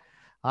ವಿಚಾರಗಳನ್ನೇ,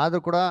 ಆದರೂ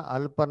ಕೂಡ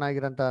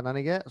ಅಲ್ಪನಾಗಿರೋಂಥ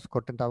ನನಗೆ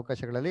ಕೊಟ್ಟಂಥ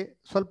ಅವಕಾಶಗಳಲ್ಲಿ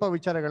ಸ್ವಲ್ಪ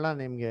ವಿಚಾರಗಳನ್ನ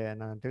ನಿಮಗೆ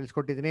ನಾನು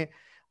ತಿಳಿಸ್ಕೊಟ್ಟಿದ್ದೀನಿ.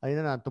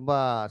 ಅದರಿಂದ ನಾನು ತುಂಬ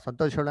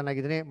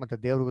ಸಂತೋಷವುಳ್ಳನಾಗಿದ್ದೀನಿ ಮತ್ತು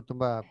ದೇವ್ರಿಗೂ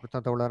ತುಂಬ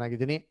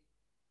ಕೃತಜ್ಞತಾವುಳ್ಳನಾಗಿದ್ದೀನಿ.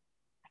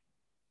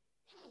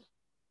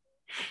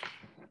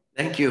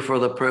 Thank you for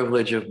the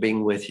privilege of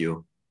being with you.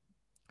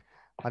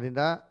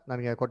 ಅದರಿಂದ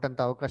ನನಗೆ ಕೊಟ್ಟಂಥ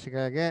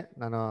ಅವಕಾಶಗಳಿಗೆ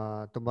ನಾನು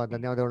ತುಂಬ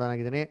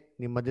ಧನ್ಯವಾದವುಳ್ಳನಾಗಿದ್ದೀನಿ.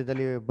 ನಿಮ್ಮ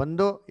ಮಧ್ಯದಲ್ಲಿ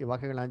ಬಂದು ಈ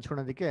ವಾಕ್ಯಗಳನ್ನ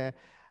ಹಂಚ್ಕೊಳ್ಳೋದಕ್ಕೆ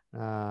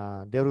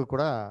ದೇವ್ರಿಗೂ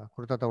ಕೂಡ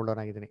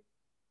ಕೃತಜ್ಞತಾವುಳ್ಳನಾಗಿದ್ದೀನಿ.